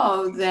we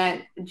know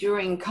that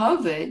during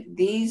COVID,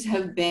 these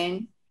have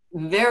been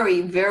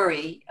very,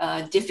 very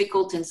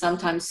difficult and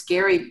sometimes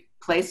scary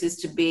places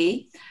to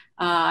be.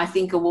 I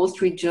think a Wall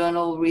Street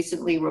Journal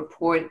recently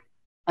reported,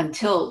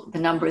 until the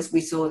numbers we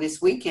saw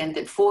this weekend,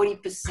 that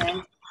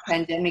 40%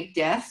 pandemic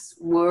deaths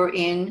were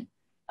in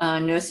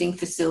nursing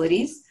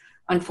facilities.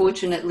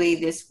 Unfortunately,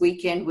 this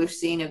weekend we've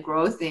seen a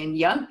growth in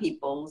young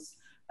people's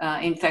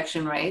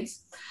infection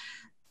rates.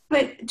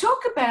 But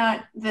talk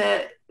about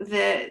the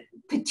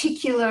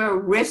particular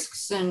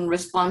risks and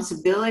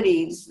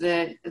responsibilities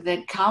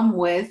that come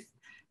with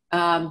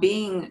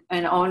being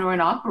an owner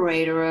and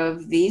operator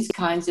of these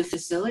kinds of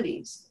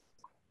facilities.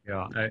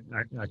 Yeah,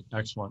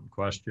 excellent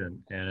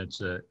question, and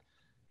it's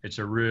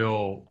a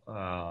real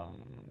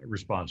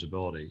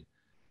responsibility.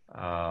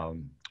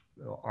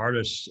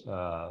 Artis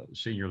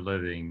Senior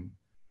Living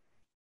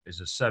is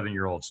a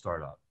 7-year-old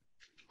startup.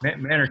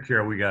 Manor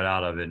Care we got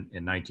out of in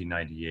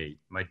 1998.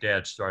 My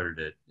dad started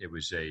it. It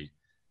was a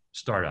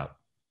startup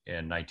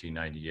in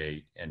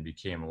 1998 and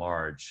became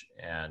large.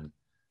 And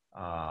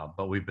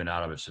but we've been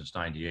out of it since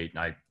 '98. And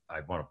I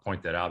want to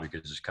point that out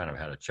because it's kind of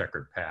had a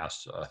checkered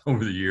past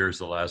over the years,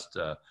 the last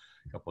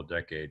couple of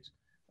decades.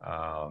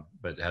 But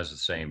it has the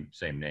same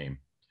name.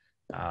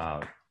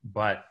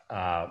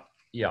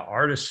 Yeah,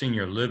 Artis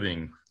Senior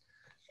Living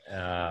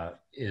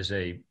is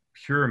a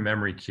pure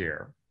memory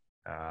care.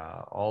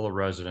 All the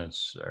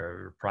residents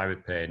are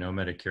private pay, no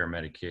Medicare,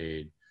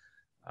 Medicaid.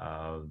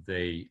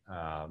 They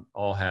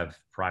all have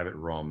private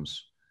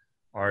rooms.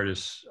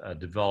 Artis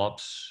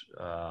develops,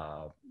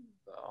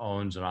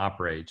 owns, and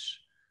operates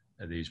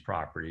these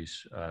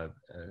properties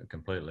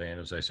completely. And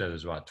as I said,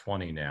 there's about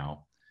 20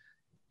 now.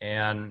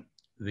 And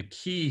the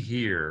key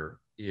here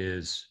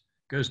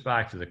goes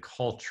back to the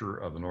culture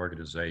of an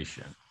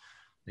organization.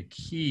 The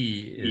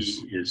key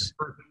is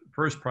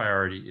first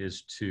priority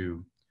is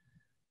to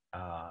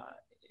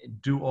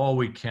do all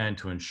we can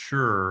to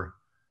ensure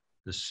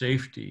the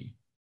safety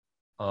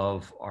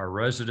of our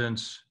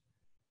residents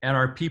and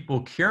our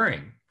people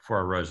caring for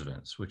our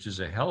residents, which is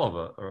a hell of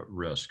a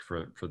risk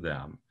for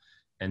them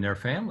and their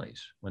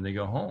families when they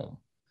go home.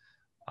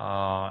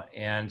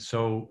 And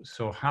so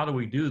how do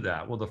we do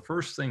that? Well, the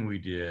first thing we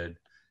did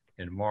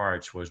in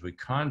March was we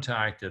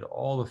contacted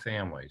all the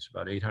families,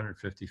 about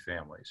 850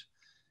 families,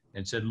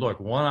 and said, look,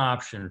 one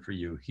option for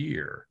you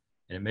here,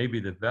 and it may be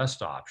the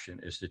best option,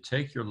 is to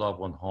take your loved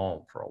one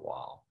home for a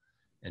while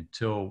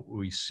until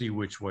we see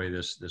which way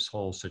this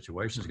whole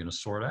situation is going to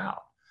sort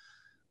out.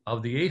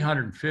 Of the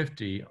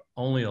 850,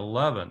 only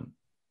 11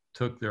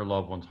 took their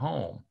loved ones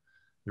home.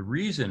 The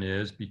reason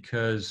is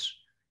because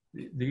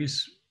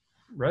these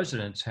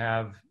residents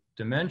have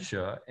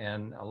dementia,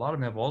 and a lot of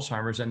them have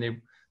Alzheimer's, and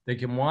they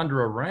can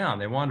wander around.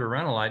 They wander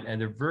around a lot, and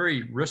they're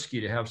very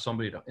risky to have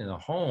somebody in the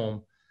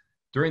home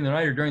during the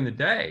night or during the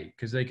day,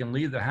 because they can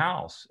leave the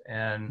house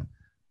and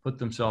put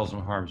themselves in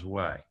harm's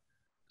way.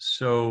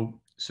 So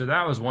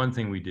that was one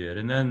thing we did.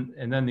 And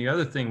then the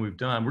other thing we've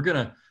done,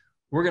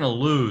 we're gonna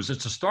lose,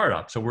 it's a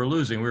startup, so we were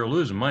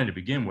losing money to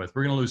begin with.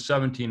 We're gonna lose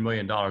 $17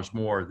 million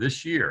more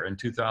this year in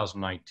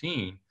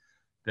 2019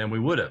 than we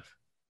would have.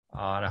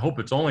 And I hope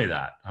it's only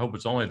that. I hope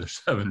it's only the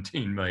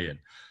 17 million.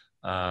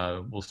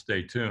 We'll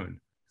stay tuned.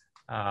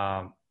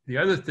 The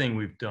other thing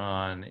we've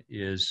done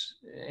is,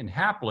 and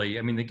happily,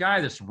 I mean, the guy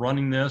that's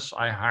running this,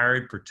 I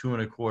hired for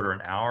 $2.25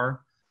 an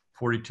hour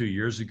 42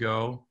 years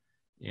ago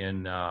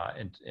in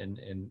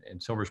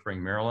Silver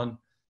Spring, Maryland.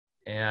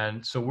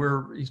 And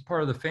so he's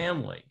part of the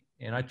family,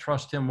 and I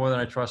trust him more than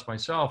I trust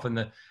myself.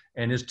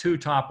 And his two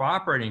top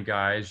operating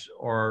guys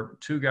are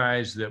two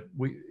guys that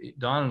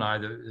Don and I,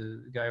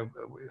 the guy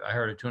I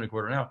hired at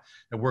 $2.25 an hour,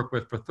 have worked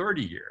with for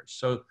 30 years.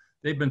 So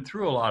they've been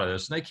through a lot of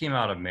this, and they came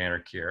out of Manor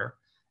Care.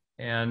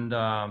 And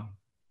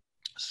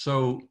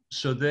so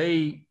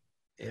they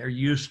are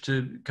used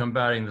to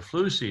combating the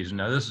flu season.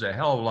 Now, this is a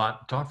hell of a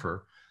lot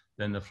tougher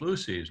than the flu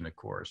season, of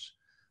course.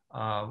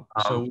 So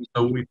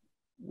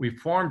we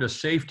formed a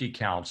safety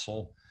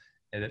council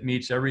that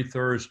meets every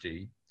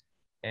Thursday,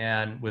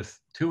 and with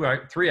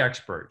three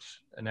experts,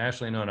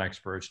 nationally known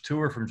experts.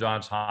 2 are from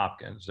Johns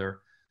Hopkins.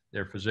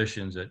 They're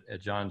physicians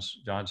at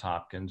Johns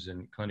Hopkins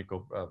and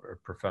clinical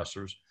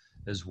professors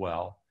as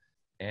well,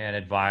 and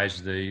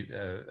advise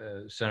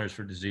the Centers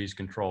for Disease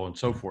Control and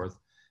so forth.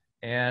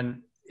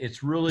 And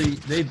it's really,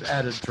 they've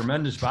added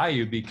tremendous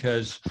value,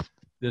 because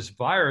this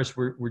virus,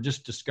 we're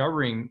just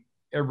discovering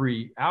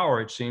every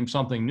hour, it seems,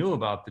 something new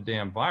about the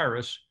damn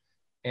virus,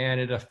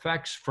 and it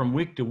affects from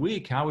week to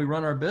week how we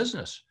run our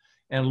business.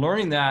 And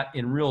learning that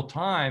in real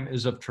time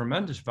is of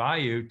tremendous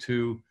value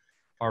to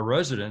our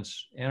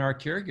residents and our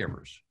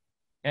caregivers.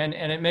 And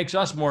it makes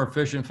us more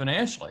efficient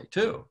financially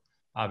too,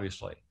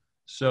 obviously.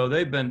 So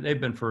they've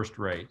been first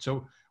rate.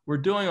 So we're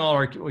doing all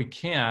we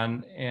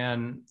can,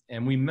 and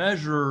we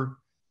measure,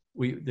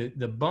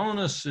 the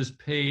bonus is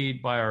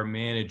paid by our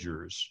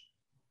managers,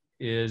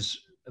 is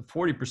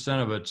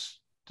 40% of it's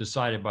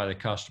decided by the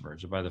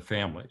customers or by the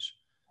families.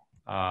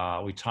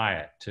 We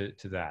tie it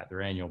to that,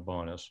 their annual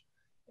bonus.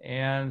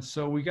 And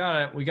so we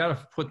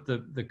gotta put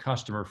the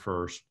customer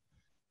first,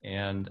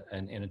 and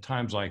in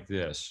times like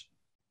this,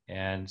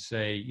 and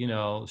say, you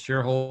know,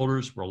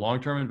 shareholders, we're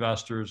long-term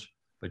investors,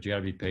 but you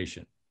gotta be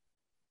patient.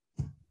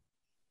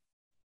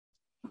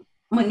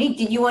 Monique,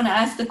 did you want to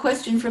ask the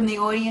question from the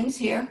audience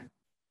here?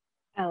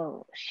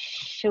 Oh,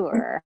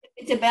 sure.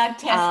 It's about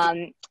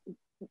testing.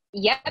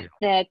 Yep.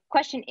 The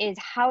question is,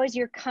 how is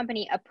your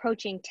company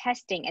approaching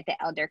testing at the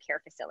elder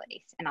care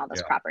facilities and all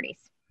those properties?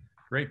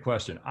 Great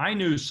question. I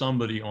knew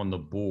somebody on the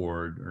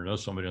board, or know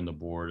somebody on the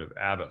board of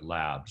Abbott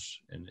Labs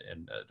in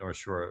North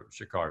Shore of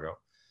Chicago,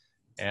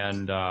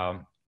 and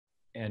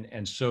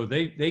so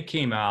they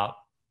came out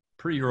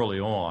pretty early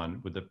on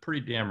with a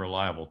pretty damn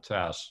reliable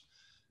test.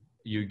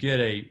 You get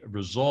a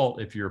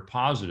result if you're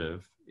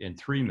positive in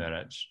 3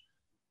 minutes.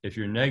 If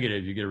you're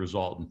negative, you get a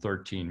result in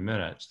 13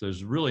 minutes.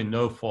 There's really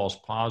no false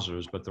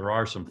positives, but there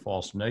are some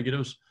false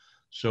negatives.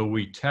 So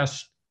we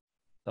test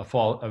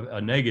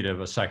a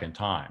negative a second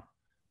time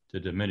to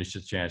diminish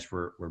the chance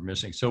we're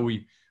missing. So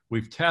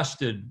we've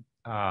tested,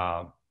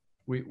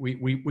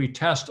 we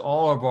test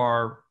all of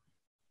our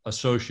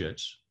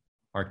associates,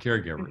 our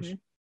caregivers,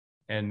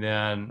 and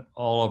then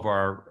all of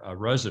our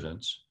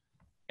residents.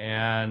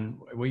 And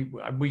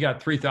we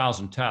got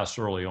 3,000 tests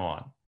early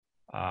on.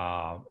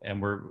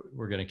 And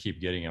we're going to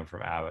keep getting them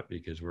from Abbott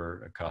because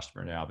we're a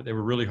customer now, but they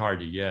were really hard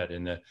to get,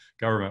 and the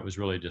government was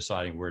really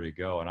deciding where to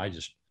go. And I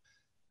just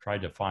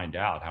tried to find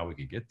out how we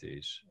could get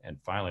these, and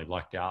finally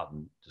lucked out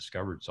and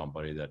discovered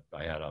somebody that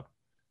I had a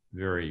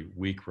very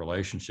weak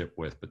relationship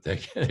with, but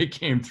they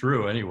came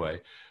through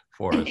anyway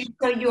for us.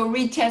 So you're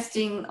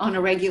retesting on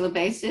a regular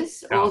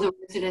basis, all the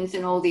residents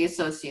and all the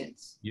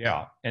associates.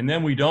 Yeah, and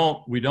then we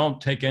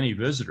don't take any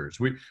visitors.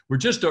 We're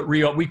just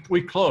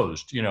we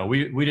closed. You know,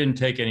 we didn't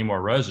take any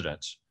more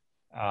residents,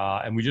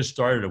 and we just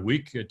started a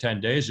week 10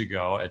 days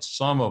ago at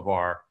some of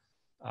our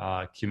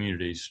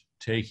communities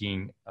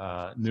taking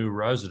new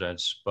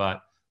residents,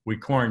 but we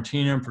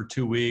quarantine them for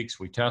 2 weeks.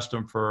 We test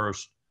them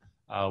first.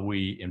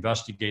 We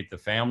investigate the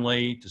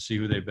family to see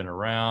who they've been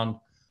around.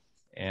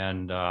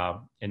 And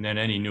then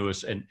any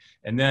newest, and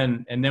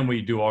then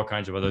we do all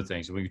kinds of other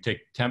things. We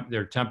take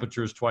their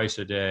temperatures twice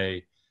a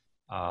day,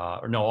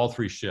 or no, all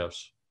 3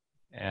 shifts,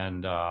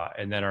 and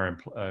then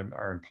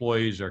our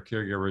employees, our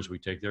caregivers, we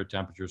take their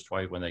temperatures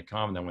twice when they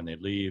come, and then when they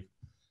leave,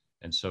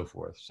 and so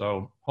forth.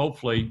 So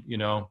hopefully, you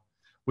know,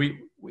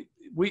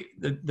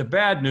 the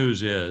bad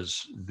news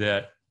is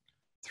that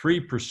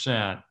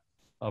 3%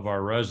 of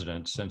our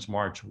residents since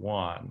March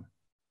 1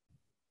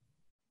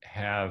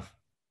 have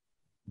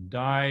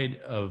died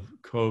of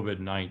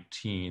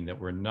COVID-19 that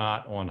were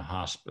not on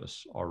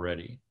hospice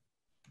already.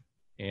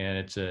 And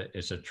it's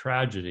a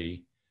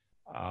tragedy.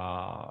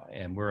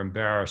 And we're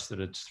embarrassed that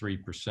it's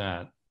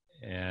 3%.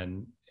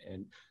 And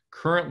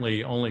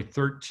currently only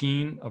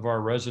 13 of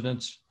our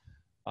residents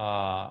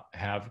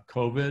have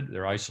COVID.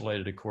 They're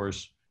isolated, of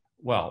course.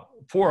 Well,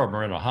 4 of them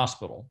are in a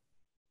hospital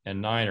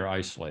and 9 are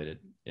isolated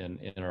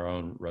in our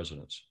own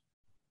residence.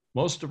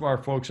 Most of our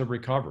folks have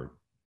recovered,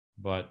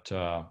 but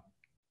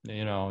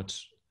you know,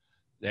 it's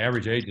the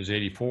average age is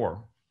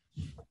 84.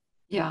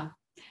 Yeah.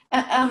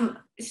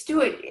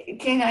 Stewart,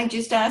 can I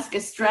just ask a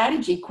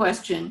strategy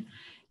question?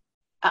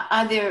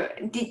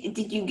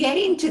 Did you get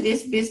into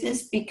this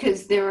business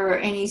because there are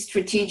any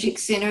strategic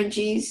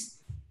synergies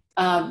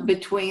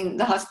between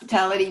the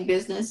hospitality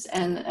business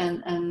and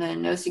the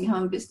nursing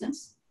home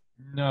business?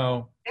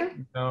 No,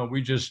 no,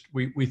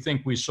 we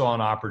think we saw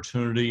an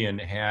opportunity and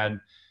had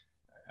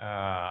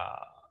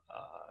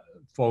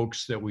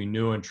folks that we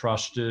knew and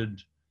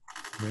trusted.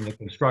 I mean, the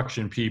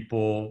construction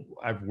people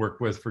I've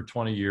worked with for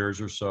 20 years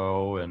or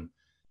so, and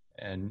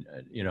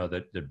you know,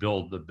 that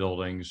build the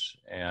buildings,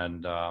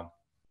 and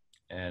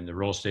the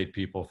real estate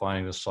people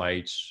finding the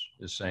sites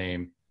the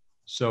same.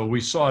 So we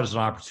saw it as an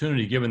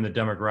opportunity, given the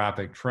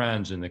demographic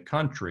trends in the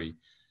country.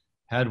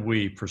 Had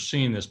we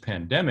foreseen this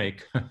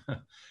pandemic,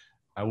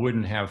 I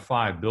wouldn't have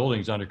 5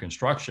 buildings under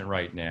construction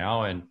right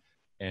now,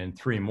 and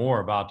 3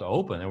 more about to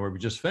open, and we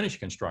just finished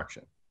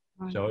construction.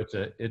 Right. So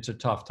it's a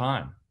tough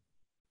time.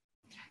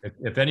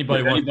 If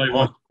anybody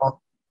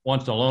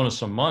wants to loan us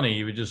some money,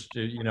 you would just,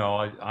 you know,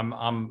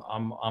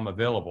 I'm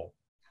available.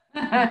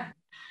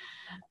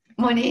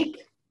 Monique?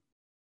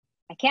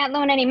 I can't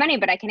loan any money,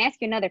 but I can ask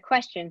you another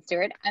question,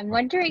 Stewart. I'm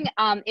wondering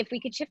if we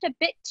could shift a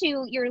bit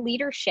to your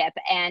leadership.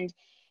 And,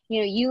 you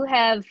know, you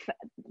have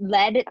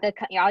led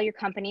all your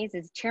companies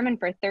as chairman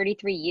for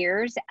 33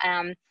 years.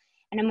 And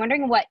I'm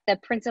wondering what the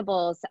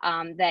principles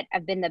that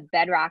have been the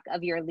bedrock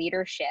of your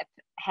leadership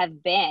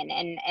have been.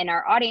 And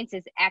our audience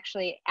is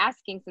actually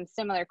asking some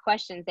similar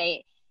questions.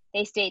 They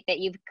state that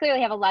you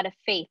clearly have a lot of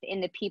faith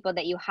in the people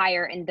that you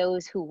hire and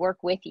those who work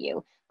with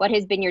you. What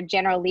has been your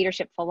general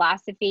leadership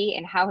philosophy,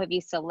 and how have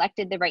you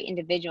selected the right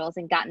individuals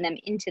and gotten them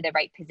into the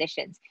right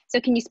positions? So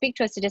can you speak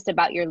to us just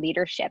about your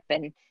leadership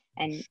and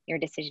your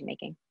decision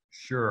making?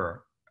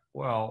 Sure.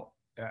 Well,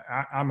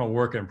 I'm a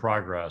work in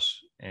progress,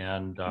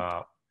 and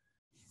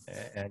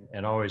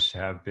always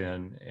have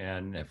been,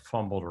 and have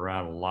fumbled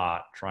around a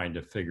lot trying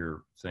to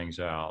figure things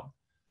out.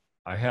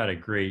 I had a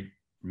great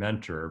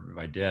mentor.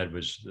 My dad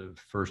was the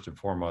first and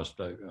foremost,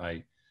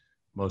 my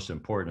most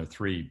important of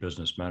 3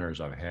 business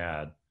mentors I've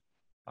had.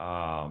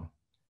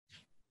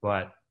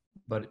 But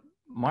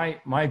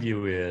my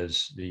view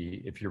is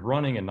if you're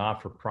running a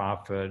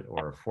not-for-profit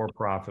or a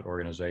for-profit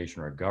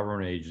organization or a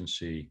government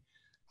agency,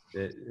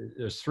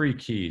 there's three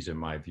keys in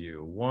my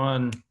view.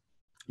 One,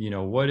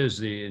 what is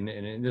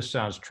and this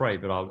sounds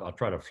trite, but I'll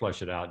try to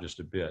flesh it out just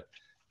a bit.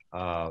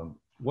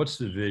 What's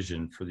the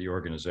vision for the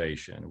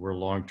organization? We're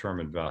long-term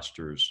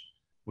investors.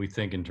 We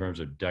think in terms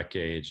of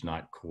decades,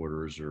 not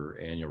quarters or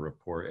annual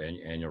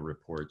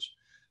reports.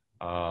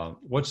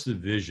 What's the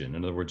vision?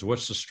 In other words,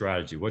 what's the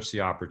strategy? What's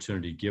the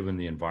opportunity given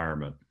the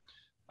environment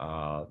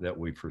that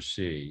we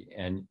foresee?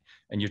 And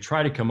you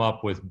try to come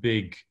up with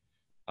big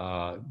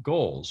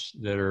goals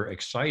that are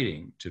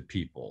exciting to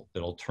people,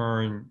 that'll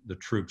turn the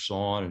troops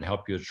on and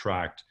help you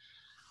attract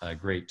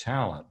great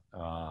talent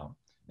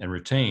and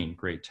retain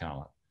great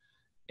talent.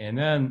 And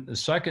then the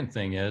second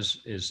thing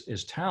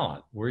is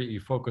talent, where you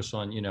focus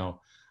on,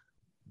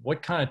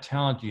 what kind of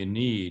talent do you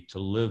need to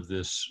live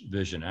this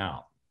vision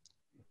out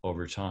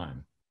over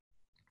time?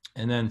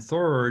 And then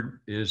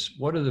third is,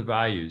 what are the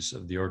values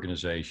of the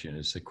organization?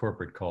 It's the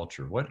corporate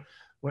culture.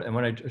 And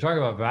when I talk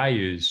about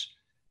values,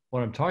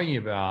 what I'm talking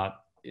about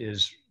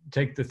is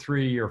take the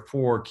 3 or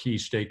 4 key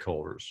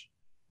stakeholders,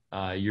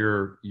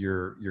 your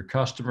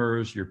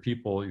customers, your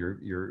people,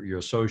 your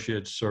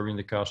associates serving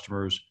the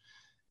customers,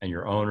 and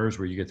your owners,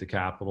 where you get the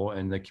capital,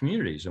 and the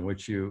communities in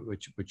which you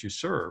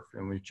serve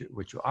and which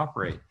you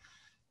operate.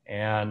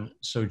 And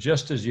so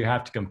just as you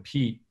have to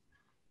compete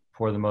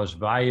for the most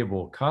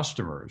valuable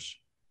customers,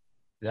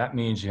 that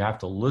means you have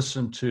to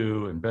listen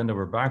to and bend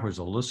over backwards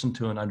to listen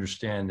to and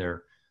understand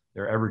their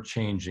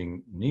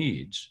ever-changing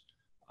needs.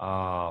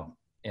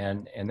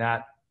 And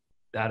that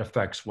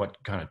affects what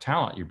kind of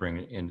talent you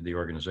bring into the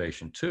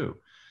organization too.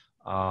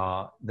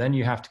 Then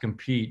you have to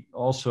compete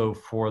also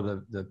for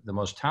the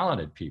most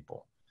talented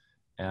people.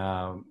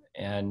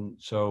 And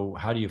so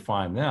how do you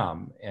find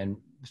them? And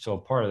so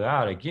part of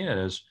that, again,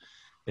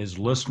 is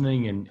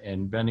listening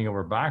and bending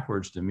over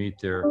backwards to meet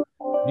their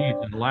needs.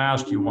 And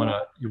last, you want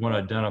to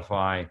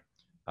identify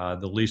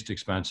the least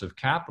expensive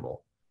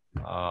capital,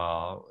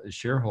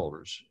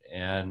 shareholders,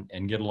 and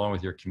get along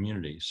with your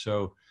community.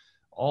 So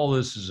all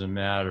this is a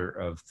matter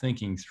of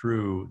thinking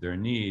through their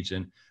needs.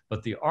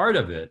 But the art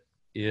of it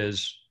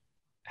is,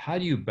 how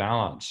do you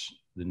balance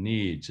the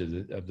needs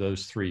of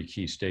those 3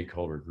 key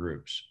stakeholder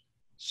groups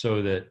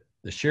so that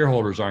the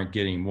shareholders aren't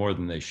getting more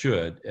than they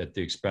should at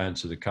the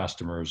expense of the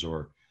customers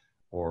or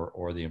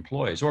the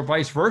employees, or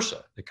vice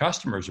versa. The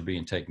customers are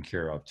being taken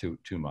care of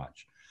too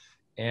much.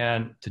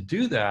 And to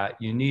do that,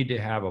 you need to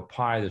have a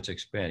pie that's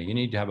expanding. You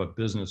need to have a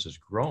business that's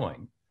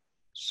growing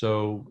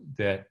so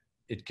that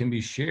it can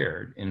be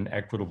shared in an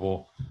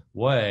equitable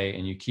way,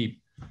 and you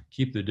keep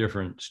the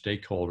different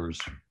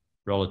stakeholders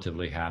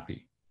relatively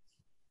happy.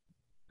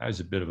 That was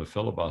a bit of a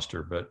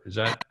filibuster, but is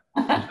that?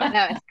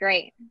 That was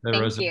great.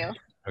 Thank you.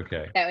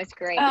 Okay. That was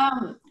great.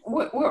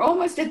 We're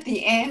almost at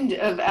the end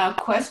of our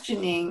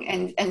questioning,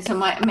 and so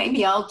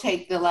maybe I'll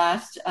take the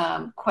last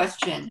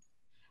question.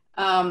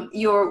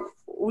 You're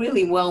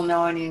really well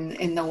known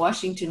in the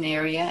Washington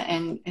area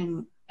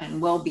and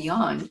well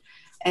beyond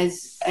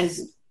as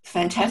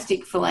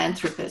fantastic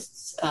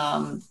philanthropists,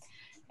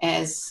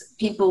 as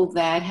people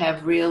that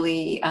have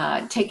really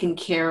taken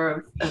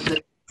care of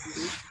the.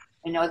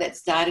 I know that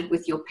started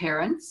with your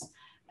parents.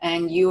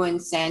 And you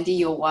and Sandy,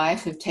 your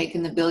wife, have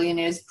taken the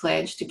Billionaires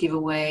Pledge to give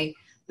away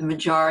the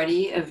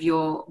majority of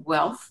your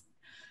wealth.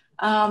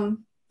 There are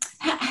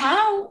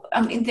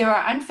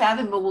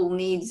unfathomable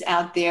needs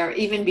out there,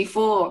 even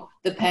before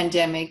the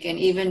pandemic and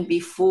even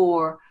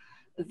before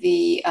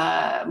the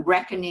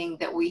reckoning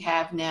that we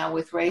have now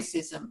with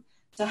racism.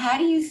 So how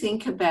do you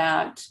think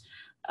about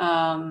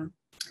the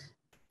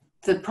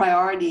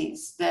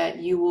priorities that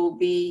you will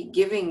be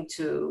giving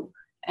to,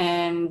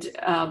 and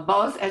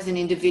both as an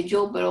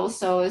individual, but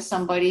also as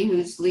somebody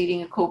who's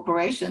leading a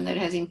corporation that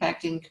has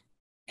impact in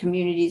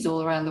communities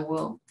all around the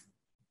world?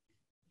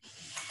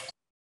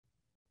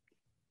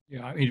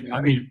 Yeah,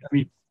 I mean,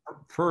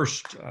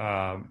 first,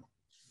 I've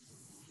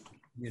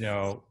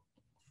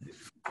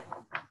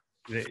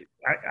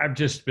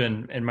just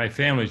been, and my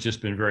family's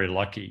just been very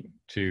lucky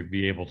to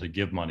be able to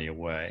give money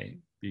away,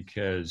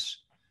 because,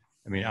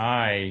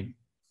 I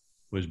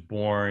was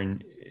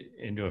born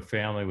into a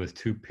family with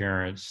 2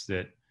 parents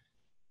that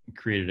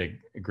created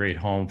a great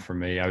home for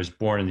me. I was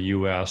born in the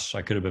U.S.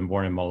 I could have been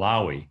born in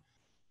Malawi,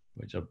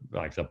 which is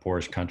like the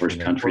poorest country in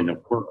the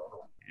world.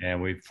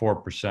 And we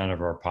 4%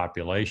 of our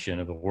population,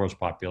 of the world's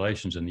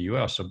populations in the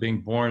U.S. So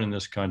being born in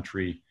this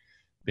country,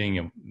 being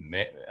a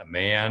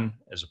man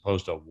as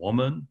opposed to a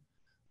woman,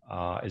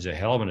 is a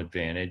hell of an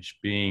advantage.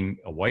 Being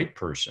a white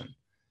person,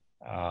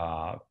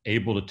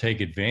 able to take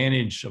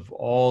advantage of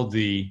all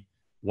the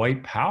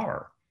white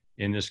power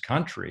in this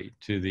country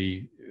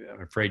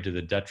I'm afraid to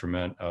the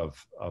detriment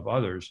of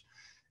others,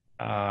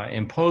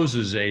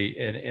 imposes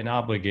an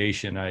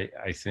obligation, I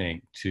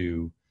think,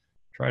 to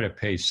try to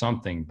pay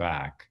something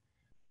back.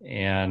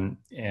 And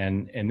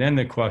then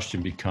the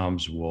question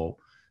becomes, well,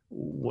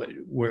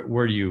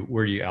 where do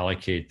you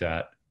allocate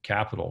that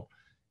capital?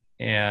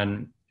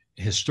 And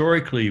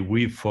historically,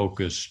 we've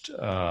focused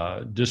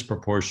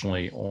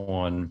disproportionately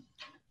on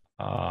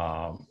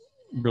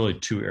really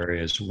two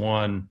areas.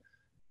 One,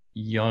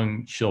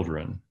 young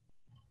children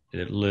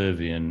that live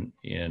in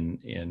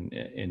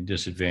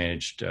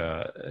disadvantaged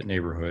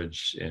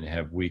neighborhoods and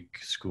have weak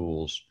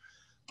schools,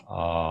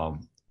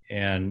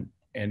 and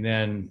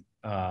then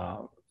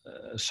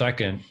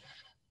second,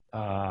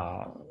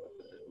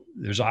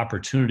 there's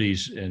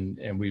opportunities,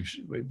 and we've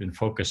been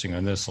focusing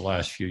on this the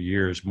last few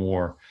years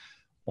more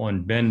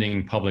on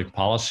bending public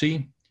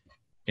policy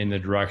in the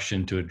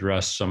direction to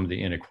address some of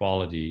the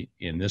inequality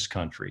in this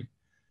country.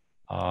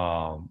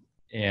 And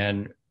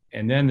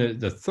then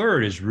the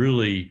third is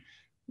really,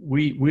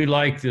 we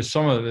like this,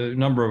 some of the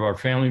number of our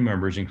family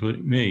members,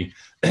 including me,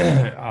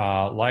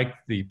 like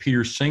the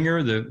Peter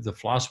Singer, the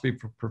philosophy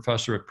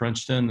professor at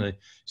Princeton.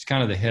 He's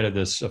kind of the head of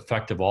this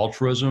effective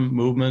altruism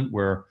movement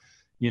where,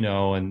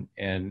 and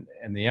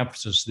the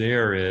emphasis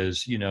there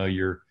is,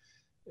 you're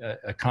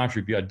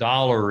a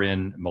dollar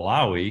in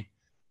Malawi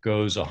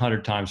goes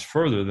 100 times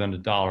further than a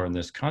dollar in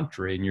this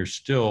country, and you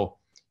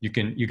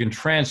can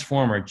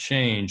transform or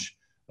change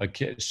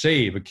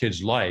save a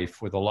kid's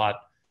life with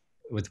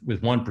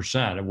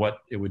 1% of what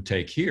it would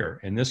take here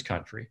in this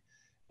country.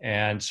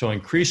 And so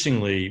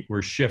increasingly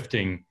we're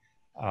shifting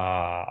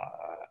a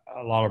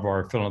lot of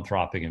our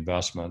philanthropic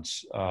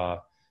investments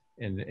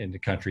into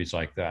countries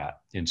like that,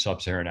 in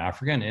sub-Saharan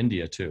Africa and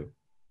India too.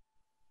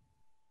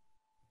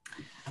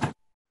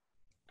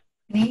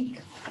 Monique?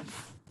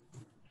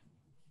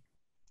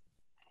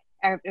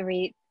 Are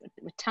we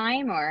with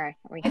time, or are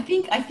we? I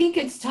think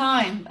it's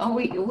time. Oh,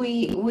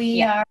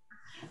 we are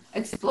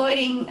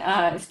exploiting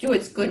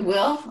Stewart's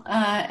goodwill,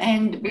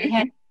 and we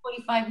had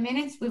 45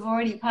 minutes. We've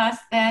already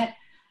passed that.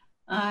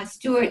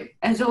 Stewart,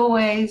 as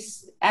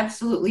always,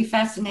 absolutely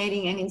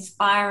fascinating and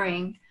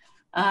inspiring.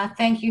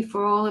 Thank you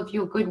for all of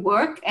your good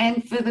work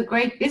and for the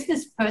great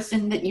business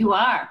person that you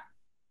are.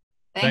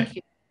 Thank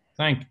you.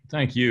 Thank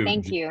you.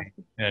 Thank you.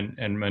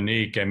 And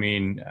Monique, I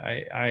mean,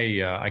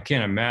 I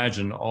can't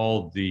imagine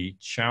all the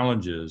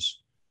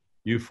challenges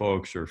you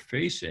folks are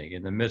facing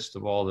in the midst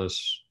of all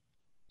this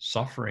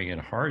suffering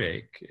and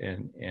heartache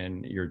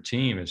and your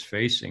team is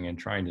facing and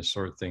trying to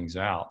sort things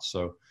out.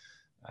 So,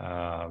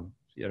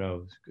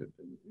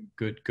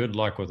 good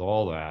luck with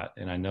all that.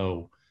 And I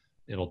know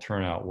it'll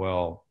turn out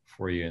well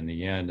for you in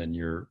the end, and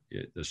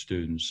the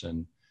students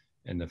and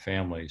the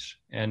families.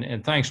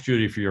 And thanks,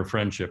 Judy, for your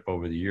friendship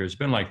over the years. It's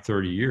been like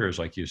 30 years,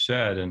 like you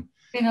said. And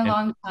it's been a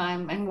long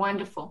time and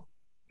wonderful.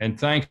 And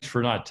thanks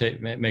for not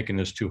making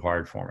this too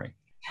hard for me.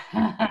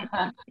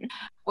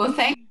 Well,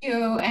 thank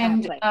you.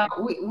 And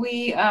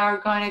we are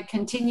going to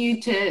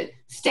continue to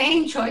stay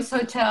in Choice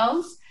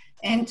Hotels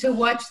and to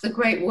watch the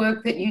great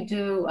work that you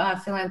do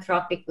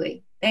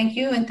philanthropically. Thank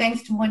you. And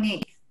thanks to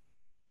Monique.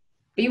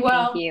 Be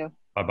well. Thank you.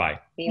 Bye-bye.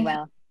 Be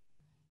well.